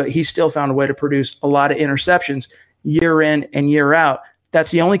Bailey, but he still found a way to produce a lot of interceptions year in and year out.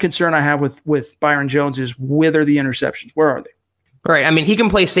 That's the only concern I have with Byron Jones is whither the interceptions. Where are they? Right. I mean, he can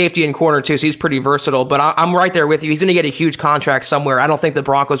play safety and corner too, so he's pretty versatile, but I'm right there with you. He's going to get a huge contract somewhere. I don't think the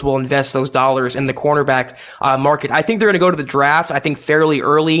Broncos will invest those dollars in the cornerback market. I think they're going to go to the draft, I think, fairly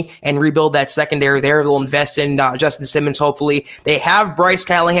early and rebuild that secondary there. They'll invest in Justin Simmons, hopefully. They have Bryce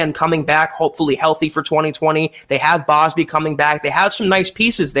Callahan coming back, hopefully healthy for 2020. They have Bosby coming back. They have some nice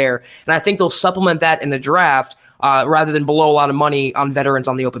pieces there, and I think they'll supplement that in the draft rather than blow a lot of money on veterans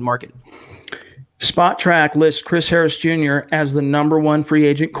on the open market. Spot Track lists Chris Harris Jr. as the number one free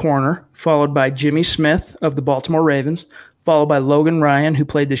agent corner, followed by Jimmy Smith of the Baltimore Ravens, followed by Logan Ryan, who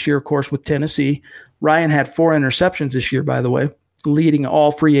played this year, of course, with Tennessee. Ryan had 4 interceptions this year, by the way, leading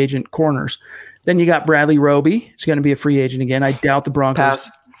all free agent corners. Then you got Bradley Roby. He's going to be a free agent again. I doubt the Broncos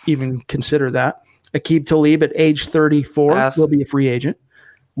even consider that. Aqib Talib at age 34 will be a free agent.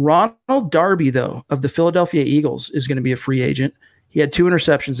 Ronald Darby, though, of the Philadelphia Eagles, is going to be a free agent. He had 2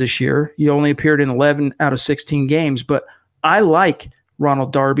 interceptions this year. He only appeared in 11 out of 16 games, but I like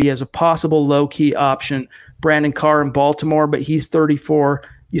Ronald Darby as a possible low-key option. Brandon Carr in Baltimore, but he's 34.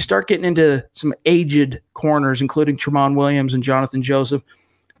 You start getting into some aged corners, including Tramon Williams and Jonathan Joseph.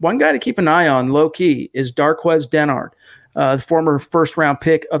 One guy to keep an eye on, low-key, is Darqueze Dennard, the former first-round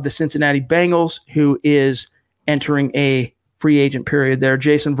pick of the Cincinnati Bengals, who is entering a free agent period there.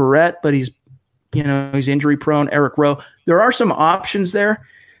 Jason Verrett, but he's injury prone. Eric Rowe. There are some options there,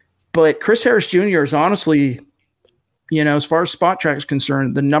 but Chris Harris Jr. is honestly, as far as Spot Track is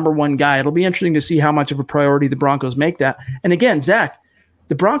concerned, the number one guy. It'll be interesting to see how much of a priority the Broncos make that. And again, Zach,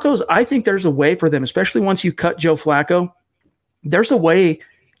 the Broncos, I think there's a way for them, especially once you cut Joe Flacco. There's a way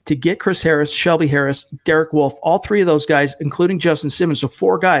to get Chris Harris, Shelby Harris, Derek Wolfe, all 3 of those guys, including Justin Simmons. So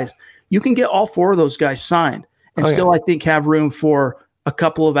 4 guys. You can get all 4 of those guys signed and still, I think, have room for a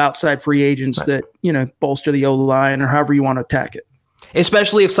couple of outside free agents that, bolster the O-line or however you want to attack it.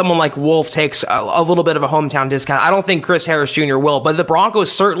 Especially if someone like Wolf takes a little bit of a hometown discount. I don't think Chris Harris Jr. will, but the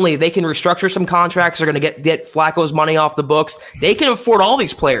Broncos, certainly, they can restructure some contracts. They're going to get Flacco's money off the books. They can afford all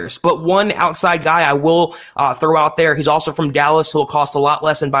these players, but one outside guy I will throw out there, he's also from Dallas, who will cost a lot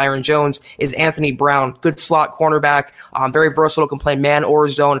less than Byron Jones, is Anthony Brown. Good slot cornerback, very versatile, can play man or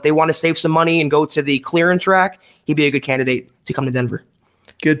zone. If they want to save some money and go to the clearance track, he'd be a good candidate to come to Denver.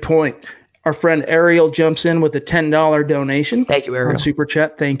 Good point. Our friend Ariel jumps in with a $10 donation. Thank you, Ariel. On Super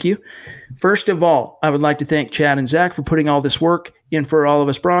Chat. Thank you. First of all, I would like to thank Chad and Zach for putting all this work in for all of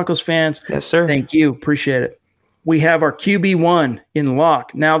us Broncos fans. Yes, sir. Thank you. Appreciate it. We have our QB1 in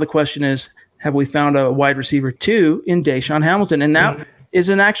lock. Now the question is, have we found a wide receiver 2 in Deshaun Hamilton? And that is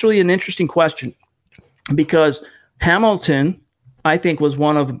actually an interesting question because Hamilton, I think, was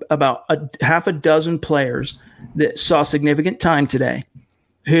one of about half a dozen players that saw significant time today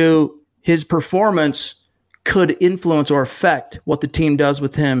who his performance could influence or affect what the team does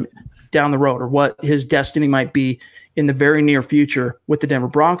with him down the road or what his destiny might be in the very near future with the Denver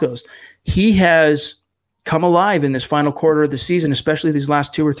Broncos. He has come alive in this final quarter of the season, especially these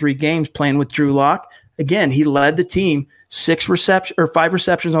last 2 or 3 games playing with Drew Lock. Again, he led the team 5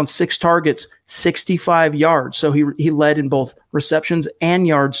 receptions on 6 targets, 65 yards. So he led in both receptions and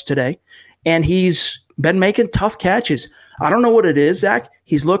yards today. And he's been making tough catches. I don't know what it is, Zach.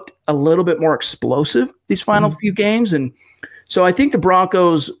 He's looked a little bit more explosive these final few games. And so I think the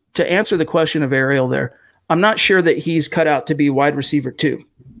Broncos, to answer the question of Ariel there, I'm not sure that he's cut out to be wide receiver 2,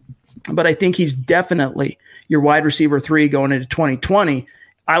 but I think he's definitely your wide receiver 3 going into 2020.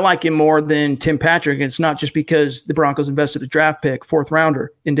 I like him more than Tim Patrick. And it's not just because the Broncos invested a draft pick, 4th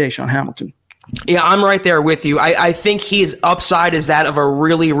rounder in Deshaun Hamilton. Yeah, I'm right there with you. I think his upside is that of a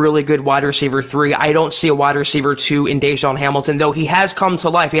really, really good wide receiver 3. I don't see a wide receiver 2 in DaeSean Hamilton, though he has come to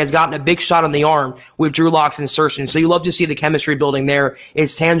life. He has gotten a big shot on the arm with Drew Lock's insertion. So you love to see the chemistry building there.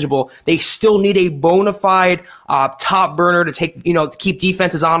 It's tangible. They still need a bona fide top burner to to keep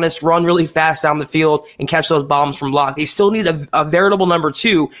defenses honest, run really fast down the field, and catch those bombs from Lock. They still need a veritable number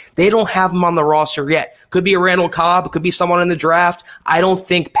 2. They don't have him on the roster yet. Could be a Randall Cobb. It could be someone in the draft. I don't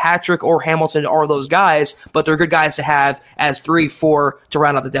think Patrick or Hamilton are those guys, but they're good guys to have as 3, 4 to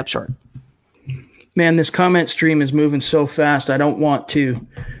round out the depth chart. Man, this comment stream is moving so fast. I don't want to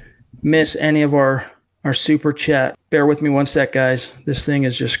miss any of our super chat. Bear with me one sec, guys. This thing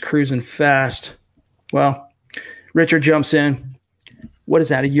is just cruising fast. Well, Richard jumps in. What is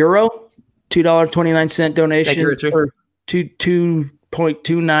that, €1? $2.29 donation. Thank you, Richard. Or 2.29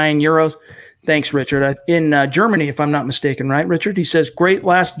 euros. Thanks, Richard. In Germany, if I'm not mistaken, right, Richard? He says, great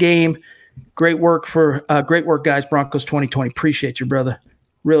last game. Great work, guys. Broncos 2020. Appreciate you, brother.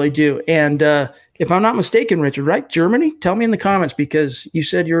 Really do. And if I'm not mistaken, Richard, right? Germany? Tell me in the comments, because you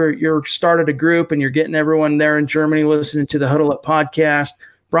said you're started a group and you're getting everyone there in Germany listening to the Huddle Up podcast.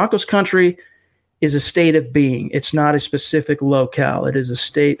 Broncos country is a state of being. It's not a specific locale. It is a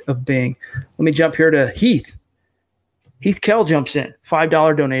state of being. Let me jump here to Heath. Heath Kell jumps in.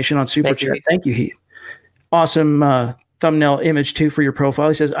 $5 donation on Super Chat. Thank you, Heath. Awesome thumbnail image, too, for your profile.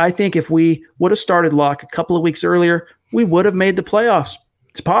 He says, I think if we would have started Lock a couple of weeks earlier, we would have made the playoffs.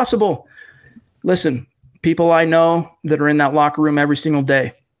 It's possible. Listen, people I know that are in that locker room every single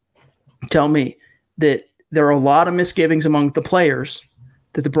day tell me that there are a lot of misgivings among the players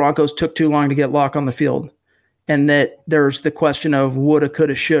that the Broncos took too long to get Lock on the field, and that there's the question of woulda,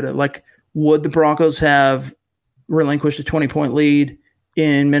 coulda, shoulda. Like, would the Broncos have relinquished a 20-point lead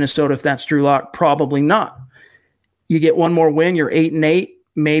in Minnesota if that's Drew Lock? Probably not. You get one more win, you're 8-8.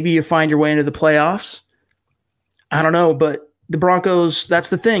 Maybe you find your way into the playoffs. I don't know, but the Broncos, that's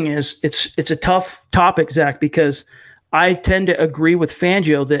the thing, is it's a tough topic, Zach, because I tend to agree with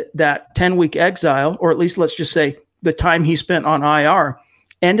Fangio that 10-week exile, or at least let's just say the time he spent on IR,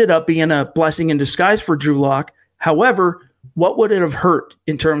 ended up being a blessing in disguise for Drew Lock. However, what would it have hurt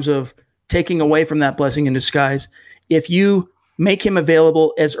in terms of taking away from that blessing in disguise if you make him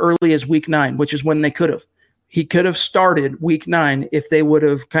available as early as week 9, which is when they could have? He could have started week 9 if they would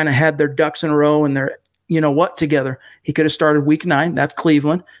have kind of had their ducks in a row and their together. He could have started week 9. That's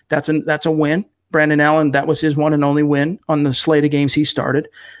Cleveland. That's a win. Brandon Allen, that was his one and only win on the slate of games he started.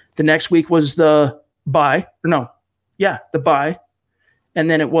 The next week was the bye. The bye. And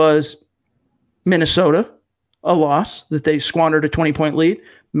then it was Minnesota, a loss that they squandered a 20-point lead.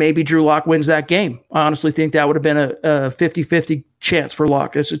 Maybe Drew Lock wins that game. I honestly think that would have been a 50-50 chance for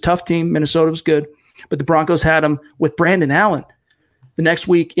Lock. It's a tough team. Minnesota was good, but the Broncos had him with Brandon Allen. The next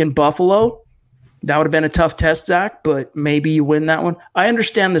week in Buffalo, that would have been a tough test, Zach, but maybe you win that one. I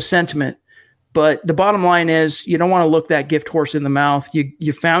understand the sentiment, but the bottom line is you don't want to look that gift horse in the mouth.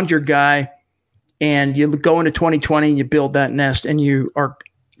 You found your guy, and you go into 2020 and you build that nest, and you are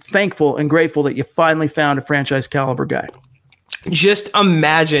thankful and grateful that you finally found a franchise caliber guy. Just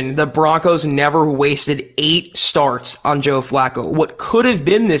imagine the Broncos never wasted 8 starts on Joe Flacco. What could have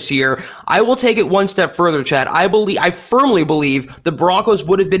been this year, I will take it one step further, Chad. I firmly believe the Broncos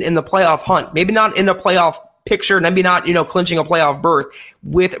would have been in the playoff hunt. Maybe not in the playoff picture, maybe not, clinching a playoff berth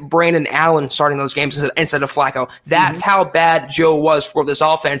with Brandon Allen starting those games instead of Flacco. That's how bad Joe was for this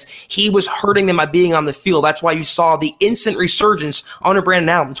offense. He was hurting them by being on the field. That's why you saw the instant resurgence under Brandon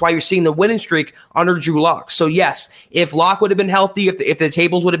Allen. That's why you're seeing the winning streak under Drew Lock. So yes, if Lock would have been healthy, if the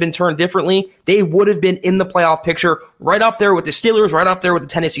tables would have been turned differently, they would have been in the playoff picture, right up there with the Steelers, right up there with the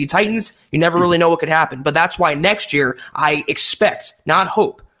Tennessee Titans. You never really know what could happen. But that's why next year I expect, not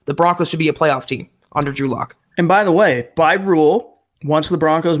hope, the Broncos to be a playoff team under Drew Lock. And by the way, by rule, once the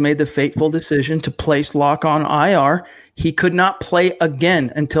Broncos made the fateful decision to place Lock on IR, he could not play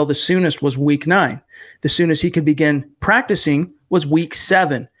again until the soonest was week 9. The soonest he could begin practicing was week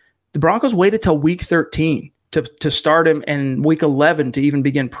 7. The Broncos waited till week 13 to start him, and week 11 to even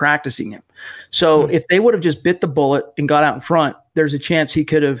begin practicing him. So if they would have just bit the bullet and got out in front, there's a chance he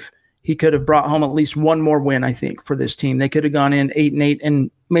could have brought home at least one more win, I think, for this team. They could have gone in 8-8,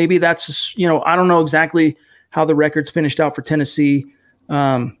 and maybe that's, I don't know exactly how the record's finished out for Tennessee,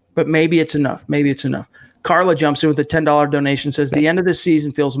 but maybe it's enough. Carla jumps in with a $10 donation, says the end of this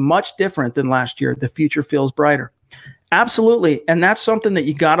season feels much different than last year. The future feels brighter. Absolutely, and that's something that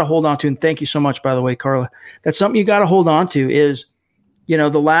you got to hold on to, and thank you so much, by the way, Carla. That's something you got to hold on to is,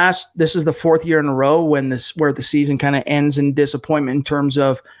 this is the 4th year in a row where the season kind of ends in disappointment in terms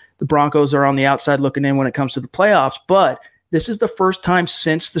of the Broncos are on the outside looking in when it comes to the playoffs, but this is the first time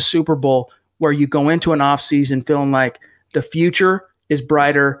since the Super Bowl where you go into an offseason feeling like the future is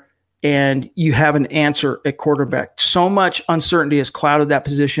brighter and you have an answer at quarterback. So much uncertainty has clouded that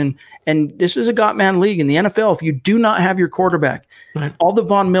position. And this is a got-man league in the NFL. If you do not have your quarterback, all the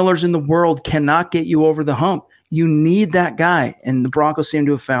Von Millers in the world cannot get you over the hump. You need that guy, and the Broncos seem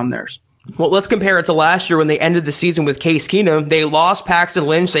to have found theirs. Well, let's compare it to last year when they ended the season with Case Keenum. They lost Paxton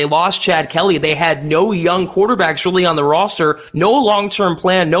Lynch. They lost Chad Kelly. They had no young quarterbacks really on the roster, no long-term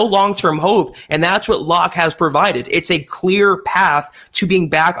plan, no long-term hope, and that's what Locke has provided. It's a clear path to being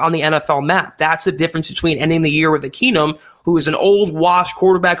back on the NFL map. That's the difference between ending the year with a Keenum, who is an old, washed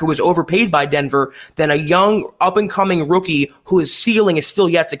quarterback who was overpaid by Denver, than a young, up-and-coming rookie whose ceiling is still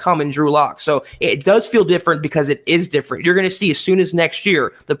yet to come in Drew Lock. So it does feel different because it is different. You're going to see as soon as next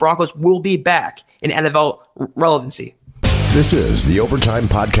year, the Broncos will be back in NFL relevancy. This is the Overtime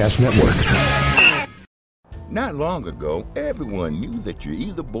Podcast Network. Not long ago, everyone knew that you're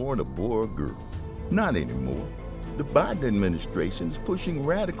either born a boy or girl. Not anymore. The Biden administration is pushing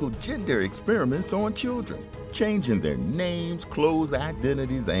radical gender experiments on children, changing their names, clothes,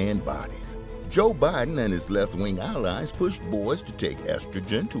 identities, and bodies. Joe Biden and his left-wing allies push boys to take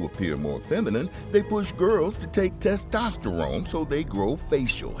estrogen to appear more feminine. They push girls to take testosterone so they grow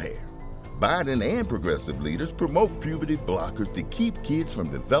facial hair. Biden and progressive leaders promote puberty blockers to keep kids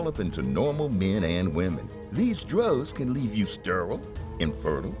from developing to normal men and women. These drugs can leave you sterile,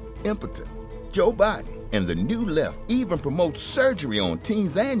 infertile, impotent. Joe Biden and the new left even promotes surgery on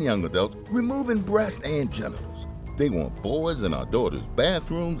teens and young adults, removing breasts and genitals. They want boys in our daughters'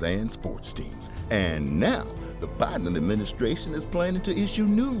 bathrooms and sports teams. And now, the Biden administration is planning to issue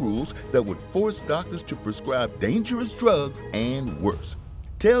new rules that would force doctors to prescribe dangerous drugs and worse.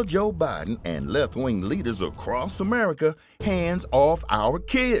 Tell Joe Biden and left-wing leaders across America, hands off our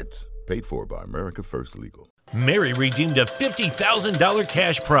kids. Paid for by America First Legal. Mary redeemed a $50,000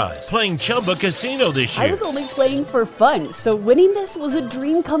 cash prize playing Chumba Casino this year. I was only playing for fun, so winning this was a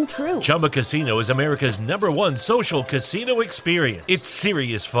dream come true. Chumba Casino is America's #1 social casino experience. It's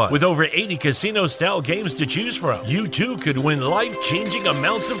serious fun. With over 80 casino-style games to choose from, you too could win life-changing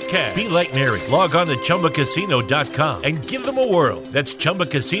amounts of cash. Be like Mary. Log on to ChumbaCasino.com and give them a whirl. That's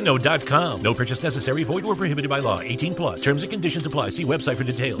ChumbaCasino.com. No purchase necessary. Void or prohibited by law. 18+. Terms and conditions apply. See website for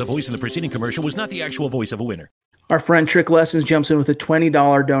details. The voice in the preceding commercial was not the actual voice of a winner. Our friend Trick Lessons jumps in with a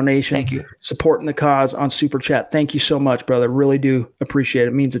 $20 donation. Thank you. Supporting the cause on Super Chat. Thank you so much, brother. Really do appreciate it.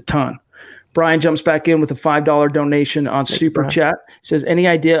 It means a ton. Brian jumps back in with a $5 donation on Super Chat. Says, any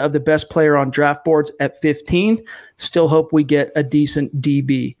idea of the best player on draft boards at 15? Still hope we get a decent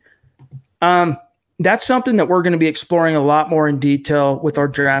DB. That's something that we're going to be exploring a lot more in detail with our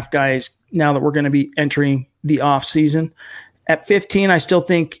draft guys now that we're going to be entering the off season. At 15, I still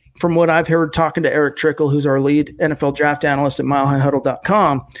think, from what I've heard talking to Eric Trickle, who's our lead NFL draft analyst at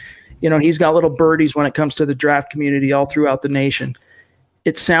milehighhuddle.com, he's got little birdies when it comes to the draft community all throughout the nation.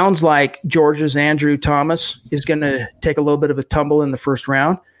 It sounds like Georgia's Andrew Thomas is going to take a little bit of a tumble in the first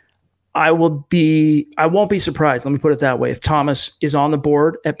round. I won't be surprised, let me put it that way, if Thomas is on the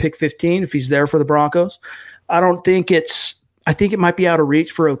board at pick 15, if he's there for the Broncos. I think it might be out of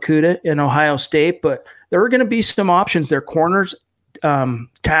reach for Okudah in Ohio State, but there are going to be some options there. Corners,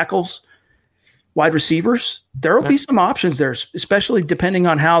 tackles, wide receivers. There will be some options there, especially depending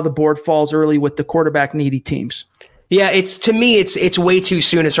on how the board falls early with the quarterback needy teams. Yeah, to me, it's way too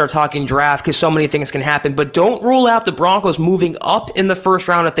soon to start talking draft because so many things can happen. But don't rule out the Broncos moving up in the first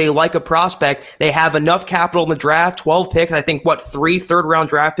round if they like a prospect. They have enough capital in the draft, 12 picks. I think, 3 third-round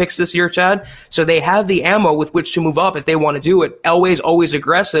draft picks this year, Chad? So they have the ammo with which to move up if they want to do it. Elway's always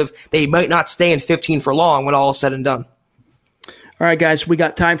aggressive. They might not stay in 15 for long when all is said and done. All right, guys, we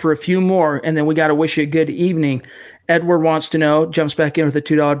got time for a few more, and then we got to wish you a good evening. Edward wants to know, jumps back in with a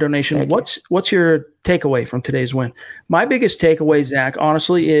 $2 donation. What's your takeaway from today's win? My biggest takeaway, Zach,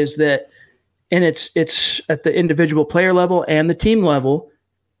 honestly, is that, and it's at the individual player level and the team level,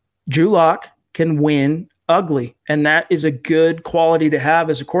 Drew Lock can win ugly, and that is a good quality to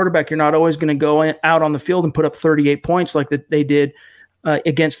have as a quarterback. You're not always going to go out on the field and put up 38 points like they did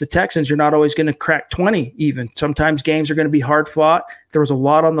against the Texans. You're not always going to crack 20 even. Sometimes games are going to be hard fought. There was a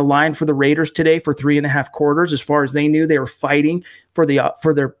lot on the line for the Raiders today for 3.5 quarters. As far as they knew, they were fighting for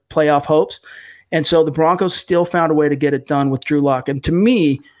their playoff hopes. And so the Broncos still found a way to get it done with Drew Lock. And to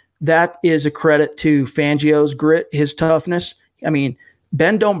me, that is a credit to Fangio's grit, his toughness. I mean,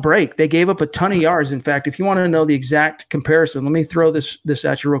 bend don't break. They gave up a ton of yards. In fact, if you want to know the exact comparison, let me throw this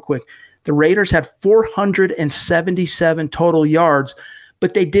at you real quick. The Raiders had 477 total yards,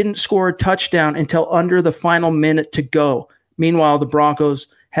 but they didn't score a touchdown until under the final minute to go. Meanwhile, the Broncos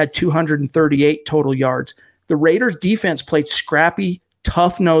had 238 total yards. The Raiders defense played scrappy,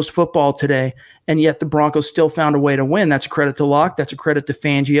 tough-nosed football today, and yet the Broncos still found a way to win. That's a credit to Locke. That's a credit to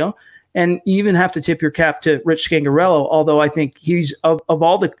Fangio. And you even have to tip your cap to Rich Scangarello, although I think he's, of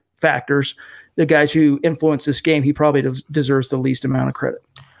all the factors, the guys who influenced this game, he probably deserves the least amount of credit.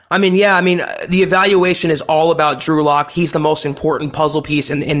 The evaluation is all about Drew Lock. He's the most important puzzle piece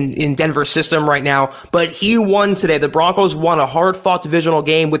in Denver's system right now. But he won today. The Broncos won a hard-fought divisional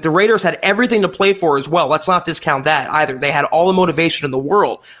game with the Raiders had everything to play for as well. Let's not discount that either. They had all the motivation in the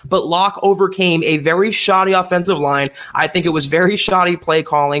world. But Lock overcame a very shoddy offensive line. I think it was very shoddy play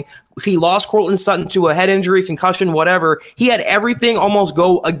calling. He lost Courtland Sutton to a head injury, concussion, whatever. He had everything almost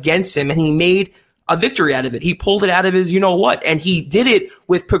go against him, and he made a victory out of it. He pulled it out of his you-know-what, and he did it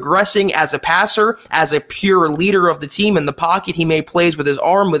with progressing as a passer, as a pure leader of the team in the pocket. He made plays with his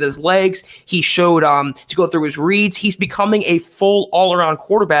arm, with his legs. He showed to go through his reads. He's becoming a full all-around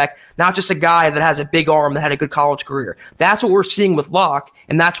quarterback, not just a guy that has a big arm that had a good college career. That's what we're seeing with Locke,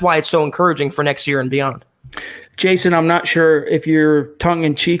 and that's why it's so encouraging for next year and beyond. Jason, I'm not sure if you're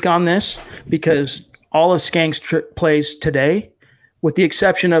tongue-in-cheek on this, because all of Skank's plays today, with the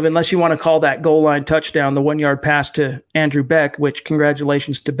exception of, unless you want to call that goal line touchdown, the 1-yard pass to Andrew Beck, which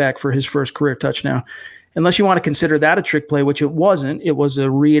congratulations to Beck for his first career touchdown. Unless you want to consider that a trick play, which it wasn't, it was a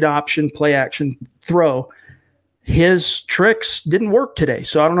read option, play action throw. His tricks didn't work today.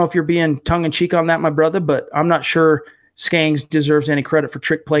 So I don't know if you're being tongue in cheek on that, my brother, but I'm not sure Skangs deserves any credit for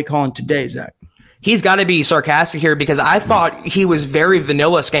trick play calling today, Zach. He's got to be sarcastic here because I thought he was very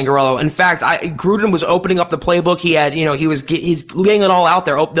vanilla, Scangarello. In fact, Gruden was opening up the playbook. He's laying it all out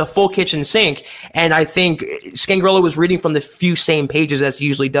there, the full kitchen sink. And I think Scangarello was reading from the few same pages as he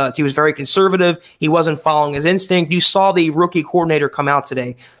usually does. He was very conservative. He wasn't following his instinct. You saw the rookie coordinator come out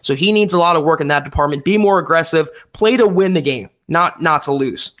today. So he needs a lot of work in that department. Be more aggressive. Play to win the game, not to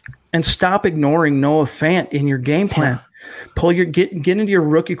lose. And stop ignoring Noah Fant in your game plan. Yeah. Get into your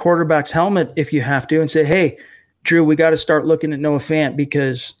rookie quarterback's helmet if you have to and say, hey, Drew, we got to start looking at Noah Fant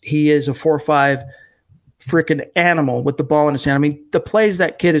because he is a 4-5 freaking animal with the ball in his hand. I mean, the plays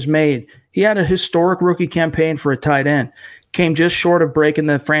that kid has made, he had a historic rookie campaign for a tight end. Came just short of breaking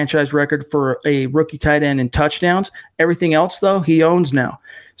the franchise record for a rookie tight end in touchdowns. Everything else, though, he owns now.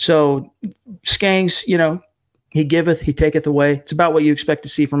 So Skangs, he giveth, he taketh away. It's about what you expect to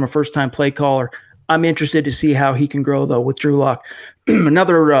see from a first-time play caller. I'm interested to see how he can grow, though, with Drew Lock.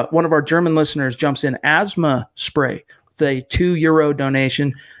 Another one of our German listeners jumps in. Asthma spray with a €2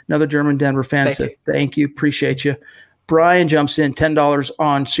 donation. Another German Denver fan said, thank you. Appreciate you. Brian jumps in, $10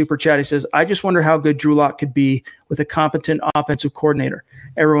 on Super Chat. He says, I just wonder how good Drew Lock could be with a competent offensive coordinator.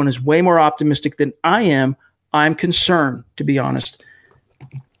 Everyone is way more optimistic than I am. I'm concerned, to be honest.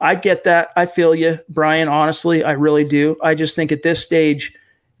 I get that. I feel you, Brian. Honestly, I really do. I just think at this stage,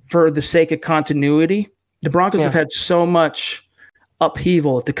 for the sake of continuity, the Broncos have had so much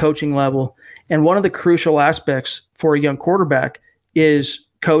upheaval at the coaching level. And one of the crucial aspects for a young quarterback is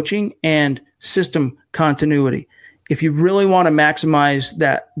coaching and system continuity. If you really want to maximize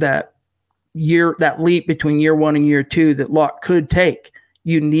that leap between year one and year two that Locke could take,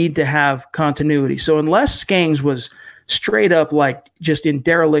 you need to have continuity. So unless Skangs was straight up like just in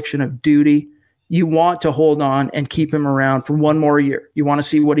dereliction of duty, you want to hold on and keep him around for one more year. You want to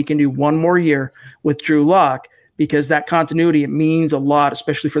see what he can do one more year with Drew Lock, because that continuity, it means a lot,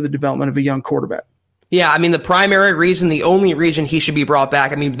 especially for the development of a young quarterback. Yeah, I mean, the only reason he should be brought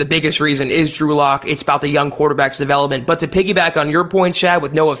back, the biggest reason is Drew Lock. It's about the young quarterback's development. But to piggyback on your point, Chad,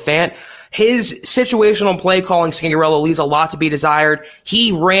 with Noah Fant, his situational play calling, Scangarello, leaves a lot to be desired.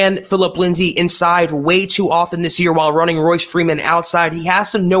 He ran Phillip Lindsay inside way too often this year while running Royce Freeman outside. He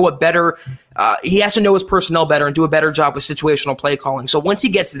has to know his personnel better and do a better job with situational play calling. So once he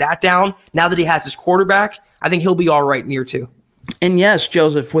gets that down, now that he has his quarterback, I think he'll be all right in year two. And yes,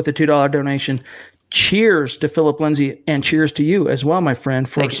 Joseph, with a $2 donation, cheers to Phillip Lindsay and cheers to you as well, my friend,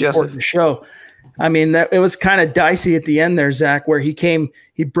 for supporting the show. I mean, it was kind of dicey at the end there, Zach, where he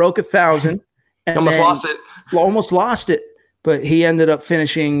broke 1,000 and almost lost it, but he ended up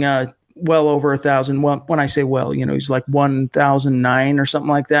finishing well over 1,000. Well, when I say well, he's like 1,009 or something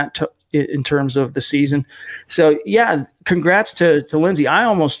like that in terms of the season. So yeah, congrats to Lindsay. I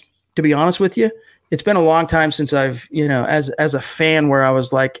almost, to be honest with you, it's been a long time since I've, as a fan where I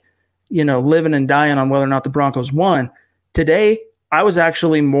was like, living and dying on whether or not the Broncos won. Today, I was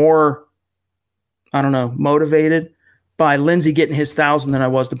actually more, motivated by Lindsay getting his 1,000 than I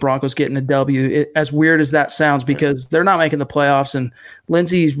was the Broncos getting a W. As weird as that sounds, because they're not making the playoffs, and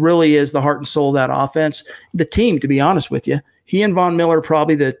Lindsay really is the heart and soul of that offense. The team, to be honest with you, he and Von Miller are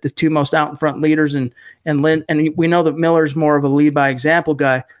probably the two most out in front leaders, and we know that Miller's more of a lead by example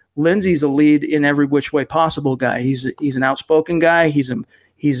guy. Lindsey's a lead in every which way possible guy. He's an outspoken guy. He's a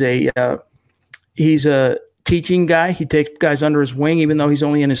teaching guy. He takes guys under his wing, even though he's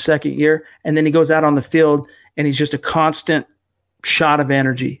only in his second year. And then he goes out on the field and he's just a constant shot of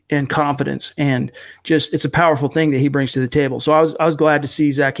energy and confidence, and just it's a powerful thing that he brings to the table. So I was glad to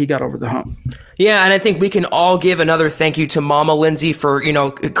see Zach, he got over the hump. Yeah, and I think we can all give another thank you to Mama Lindsey for,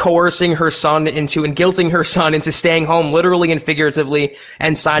 coercing her son into and guilting her son into staying home, literally and figuratively,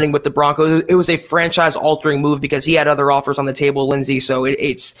 and signing with the Broncos. It was a franchise-altering move because he had other offers on the table, Lindsey. So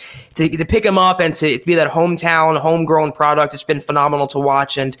it's to pick him up and to be that hometown, homegrown product. It's been phenomenal to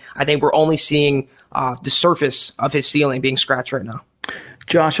watch, and I think we're only seeing the surface of his ceiling being scratched right now.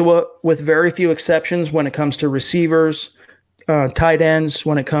 Joshua, with very few exceptions, when it comes to receivers, tight ends,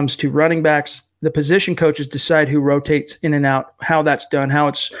 when it comes to running backs, the position coaches decide who rotates in and out, how that's done, how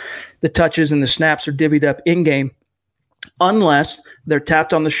it's the touches and the snaps are divvied up in game, unless they're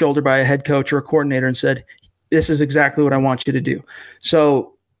tapped on the shoulder by a head coach or a coordinator and said, this is exactly what I want you to do.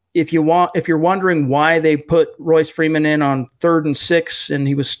 So if you're wondering why they put Royce Freeman in on 3rd and 6 and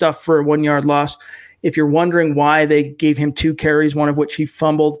he was stuffed for a 1-yard loss, if you're wondering why they gave him 2 carries, one of which he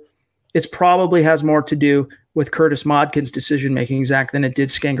fumbled, it probably has more to do with Curtis Modkin's decision-making, Zach, than it did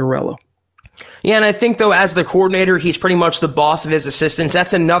Scangarello. Yeah, and I think, though, as the coordinator, he's pretty much the boss of his assistants.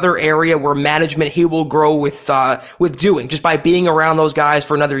 That's another area where management he will grow with doing, just by being around those guys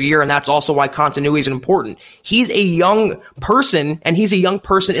for another year, and that's also why continuity is important. He's a young person, and he's a young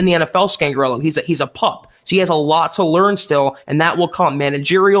person in the NFL, Scangarello. He's a pup. So he has a lot to learn still, and that will come.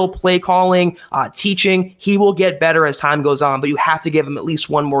 Managerial, play calling, teaching. He will get better as time goes on, but you have to give him at least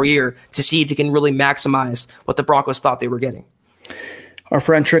one more year to see if he can really maximize what the Broncos thought they were getting. Our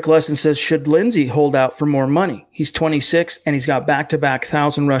friend Trick Lesson says, should Lindsey hold out for more money? He's 26, and he's got back-to-back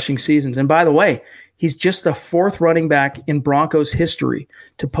 1,000 rushing seasons. And by the way, he's just the 4th running back in Broncos history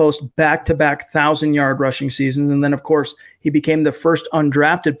to post back-to-back 1,000-yard rushing seasons. And then, of course, he became the first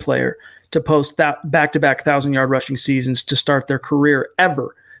undrafted player to post that back-to-back 1,000-yard rushing seasons to start their career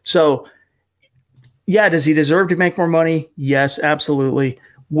ever. So, yeah, does he deserve to make more money? Yes, absolutely.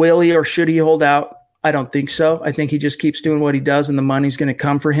 Will he or should he hold out? I don't think so. I think he just keeps doing what he does, and the money's going to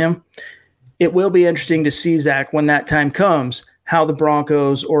come for him. It will be interesting to see, Zach, when that time comes, how the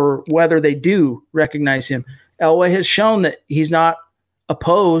Broncos, or whether they do recognize him. Elway has shown that he's not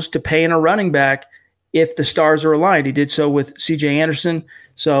opposed to paying a running back if the stars are aligned. He did so with C.J. Anderson.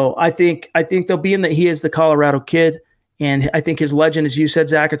 So I think they'll be in that he is the Colorado kid, and I think his legend, as you said,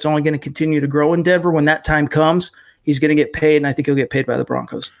 Zach, it's only going to continue to grow in Denver. When that time comes, he's going to get paid, and I think he'll get paid by the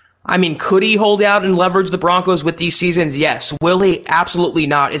Broncos. I mean, could he hold out and leverage the Broncos with these seasons? Yes. Will he? Absolutely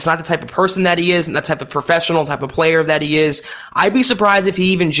not. It's not the type of person that he is, and the type of professional, type of player that he is. I'd be surprised if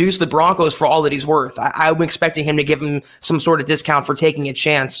he even juiced the Broncos for all that he's worth. I'm expecting him to give him some sort of discount for taking a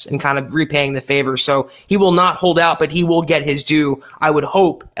chance and kind of repaying the favor. So he will not hold out, but he will get his due. I would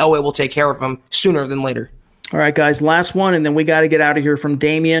hope Elway will take care of him sooner than later. All right, guys, last one, and then we got to get out of here. From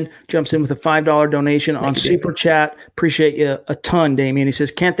Damien, jumps in with a $5 donation on Super Chat. Appreciate you a ton, Damien. He says,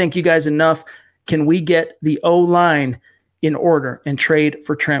 can't thank you guys enough. Can we get the O-line in order and trade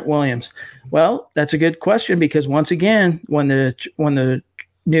for Trent Williams? Well, that's a good question, because once again, when the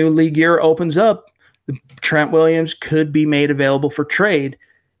new league year opens up, Trent Williams could be made available for trade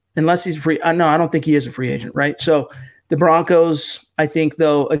unless he's free. No, I don't think he is a free agent, right? So the Broncos, I think,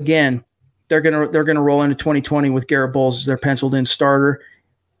 though, again, they're gonna roll into 2020 with Garrett Bowles as their penciled in starter.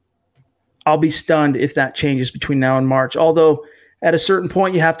 I'll be stunned if that changes between now and March. Although at a certain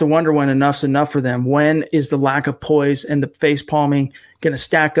point you have to wonder when enough's enough for them. When is the lack of poise and the face palming going to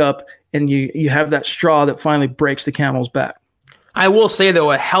stack up, and you have that straw that finally breaks the camel's back? I will say,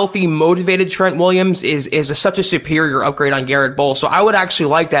 though, a healthy, motivated Trent Williams is such a superior upgrade on Garrett Bowles. So I would actually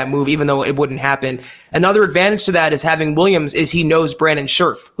like that move, even though it wouldn't happen. Another advantage to that is having Williams is he knows Brandon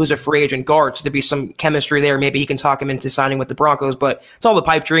Scherff, who's a free agent guard. So there'd be some chemistry there. Maybe he can talk him into signing with the Broncos, but it's all the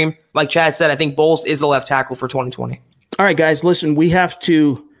pipe dream. Like Chad said, I think Bowles is the left tackle for 2020. All right, guys, listen, we have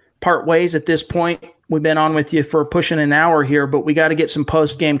to part ways at this point. We've been on with you for pushing an hour here, but we got to get some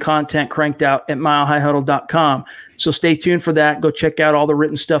post-game content cranked out at milehighhuddle.com. So stay tuned for that. Go check out all the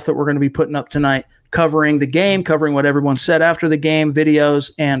written stuff that we're going to be putting up tonight, covering the game, covering what everyone said after the game,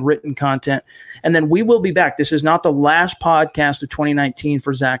 videos, and written content. And then we will be back. This is not the last podcast of 2019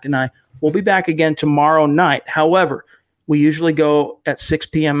 for Zach and I. We'll be back again tomorrow night. However, we usually go at 6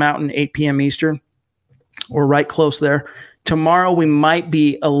 p.m. Mountain, 8 p.m. Eastern. We're right close there. Tomorrow we might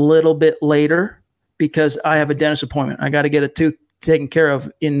be a little bit later, because I have a dentist appointment. I got to get a tooth taken care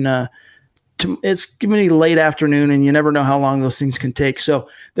of in it's going to be late afternoon, and you never know how long those things can take. So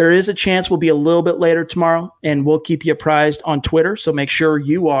there is a chance we'll be a little bit later tomorrow, and we'll keep you apprised on Twitter. So make sure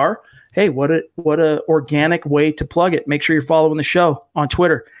you are. Hey, what a organic way to plug it. Make sure you're following the show on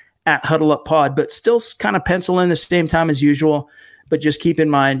Twitter at Huddle Up Pod, but still kind of pencil in the same time as usual. But just keep in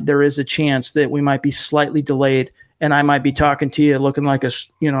mind, there is a chance that we might be slightly delayed, and I might be talking to you looking like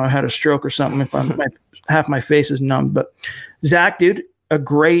I had a stroke or something if half my face is numb. But Zach, dude, a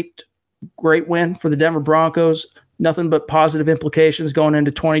great win for the Denver Broncos. Nothing but positive implications going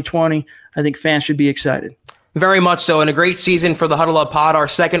into 2020. I think fans should be excited. Very much so, and a great season for the Huddle Up Pod, our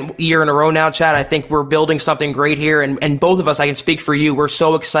second year in a row now, Chad. I think we're building something great here, and both of us, I can speak for you, we're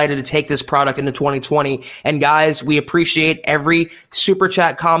so excited to take this product into 2020. And guys, we appreciate every super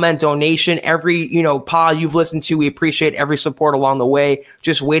chat, comment, donation, every pod you've listened to. We appreciate every support along the way.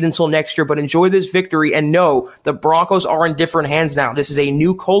 Just wait until next year, but enjoy this victory, and know the Broncos are in different hands now. This is a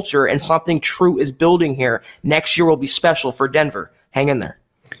new culture, and something true is building here. Next year will be special for Denver. Hang in there.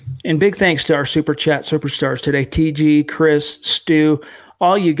 And big thanks to our Super Chat superstars today, TG, Chris, Stu,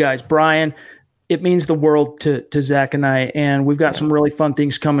 all you guys, Brian. It means the world to Zach and I, and we've got some really fun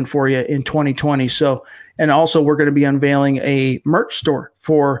things coming for you in 2020. So, and also we're going to be unveiling a merch store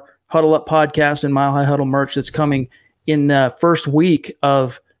for Huddle Up Podcast and Mile High Huddle merch that's coming in the first week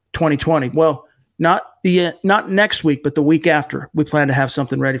of 2020. Well, not next week, but the week after. We plan to have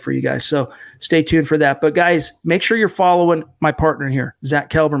something ready for you guys. So stay tuned for that. But guys, make sure you're following my partner here,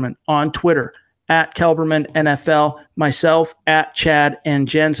 Zach Kelberman, on Twitter at Kelberman NFL, myself at Chad and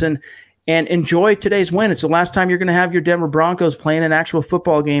Jensen, and enjoy today's win. It's the last time you're going to have your Denver Broncos playing an actual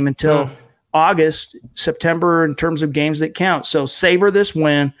football game until August, September, in terms of games that count. So savor this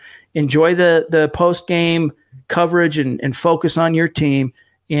win, enjoy the post-game coverage and focus on your team.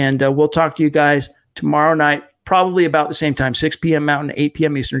 And we'll talk to you guys tomorrow night, probably about the same time, 6 p.m. Mountain, 8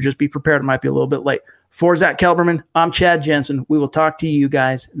 p.m. Eastern. Just be prepared. It might be a little bit late. For Zach Kelberman, I'm Chad Jensen. We will talk to you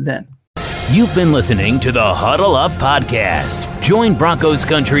guys then. You've been listening to the Huddle Up Podcast. Join Broncos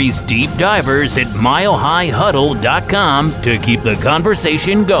Country's deep divers at milehighhuddle.com to keep the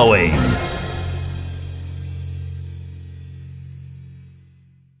conversation going.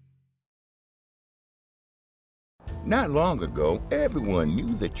 Not long ago, everyone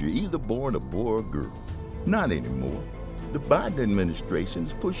knew that you're either born a boy or a girl. Not anymore. The Biden administration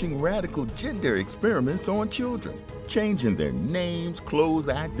is pushing radical gender experiments on children, changing their names, clothes,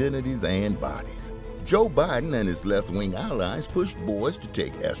 identities, and bodies. Joe Biden and his left-wing allies push boys to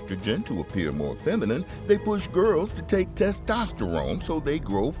take estrogen to appear more feminine. They push girls to take testosterone so they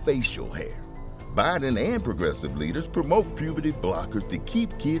grow facial hair. Biden and progressive leaders promote puberty blockers to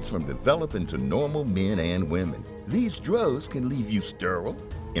keep kids from developing to normal men and women. These drugs can leave you sterile,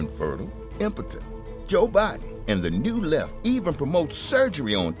 infertile, impotent. Joe Biden and the new left even promote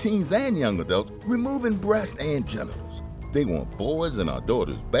surgery on teens and young adults, removing breast and genitals. They want boys in our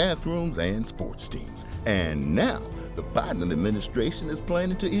daughters' bathrooms and sports teams. And now, the Biden administration is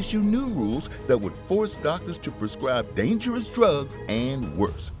planning to issue new rules that would force doctors to prescribe dangerous drugs and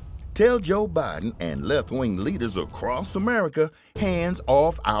worse. Tell Joe Biden and left-wing leaders across America, hands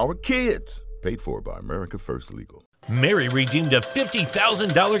off our kids. Paid for by America First Legal. Mary redeemed a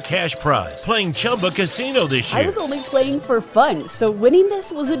 $50,000 cash prize playing Chumba Casino this year. I was only playing for fun, so winning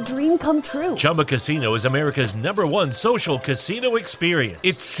this was a dream come true. Chumba Casino is America's #1 social casino experience.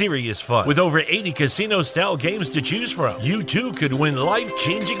 It's serious fun. With over 80 casino-style games to choose from, you too could win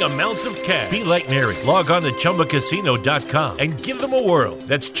life-changing amounts of cash. Be like Mary. Log on to ChumbaCasino.com and give them a whirl.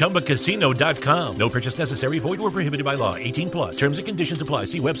 That's ChumbaCasino.com. No purchase necessary. Void where prohibited by law. 18+. Terms and conditions apply.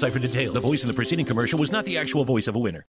 See website for details. The voice in the preceding commercial was not the actual voice of a winner.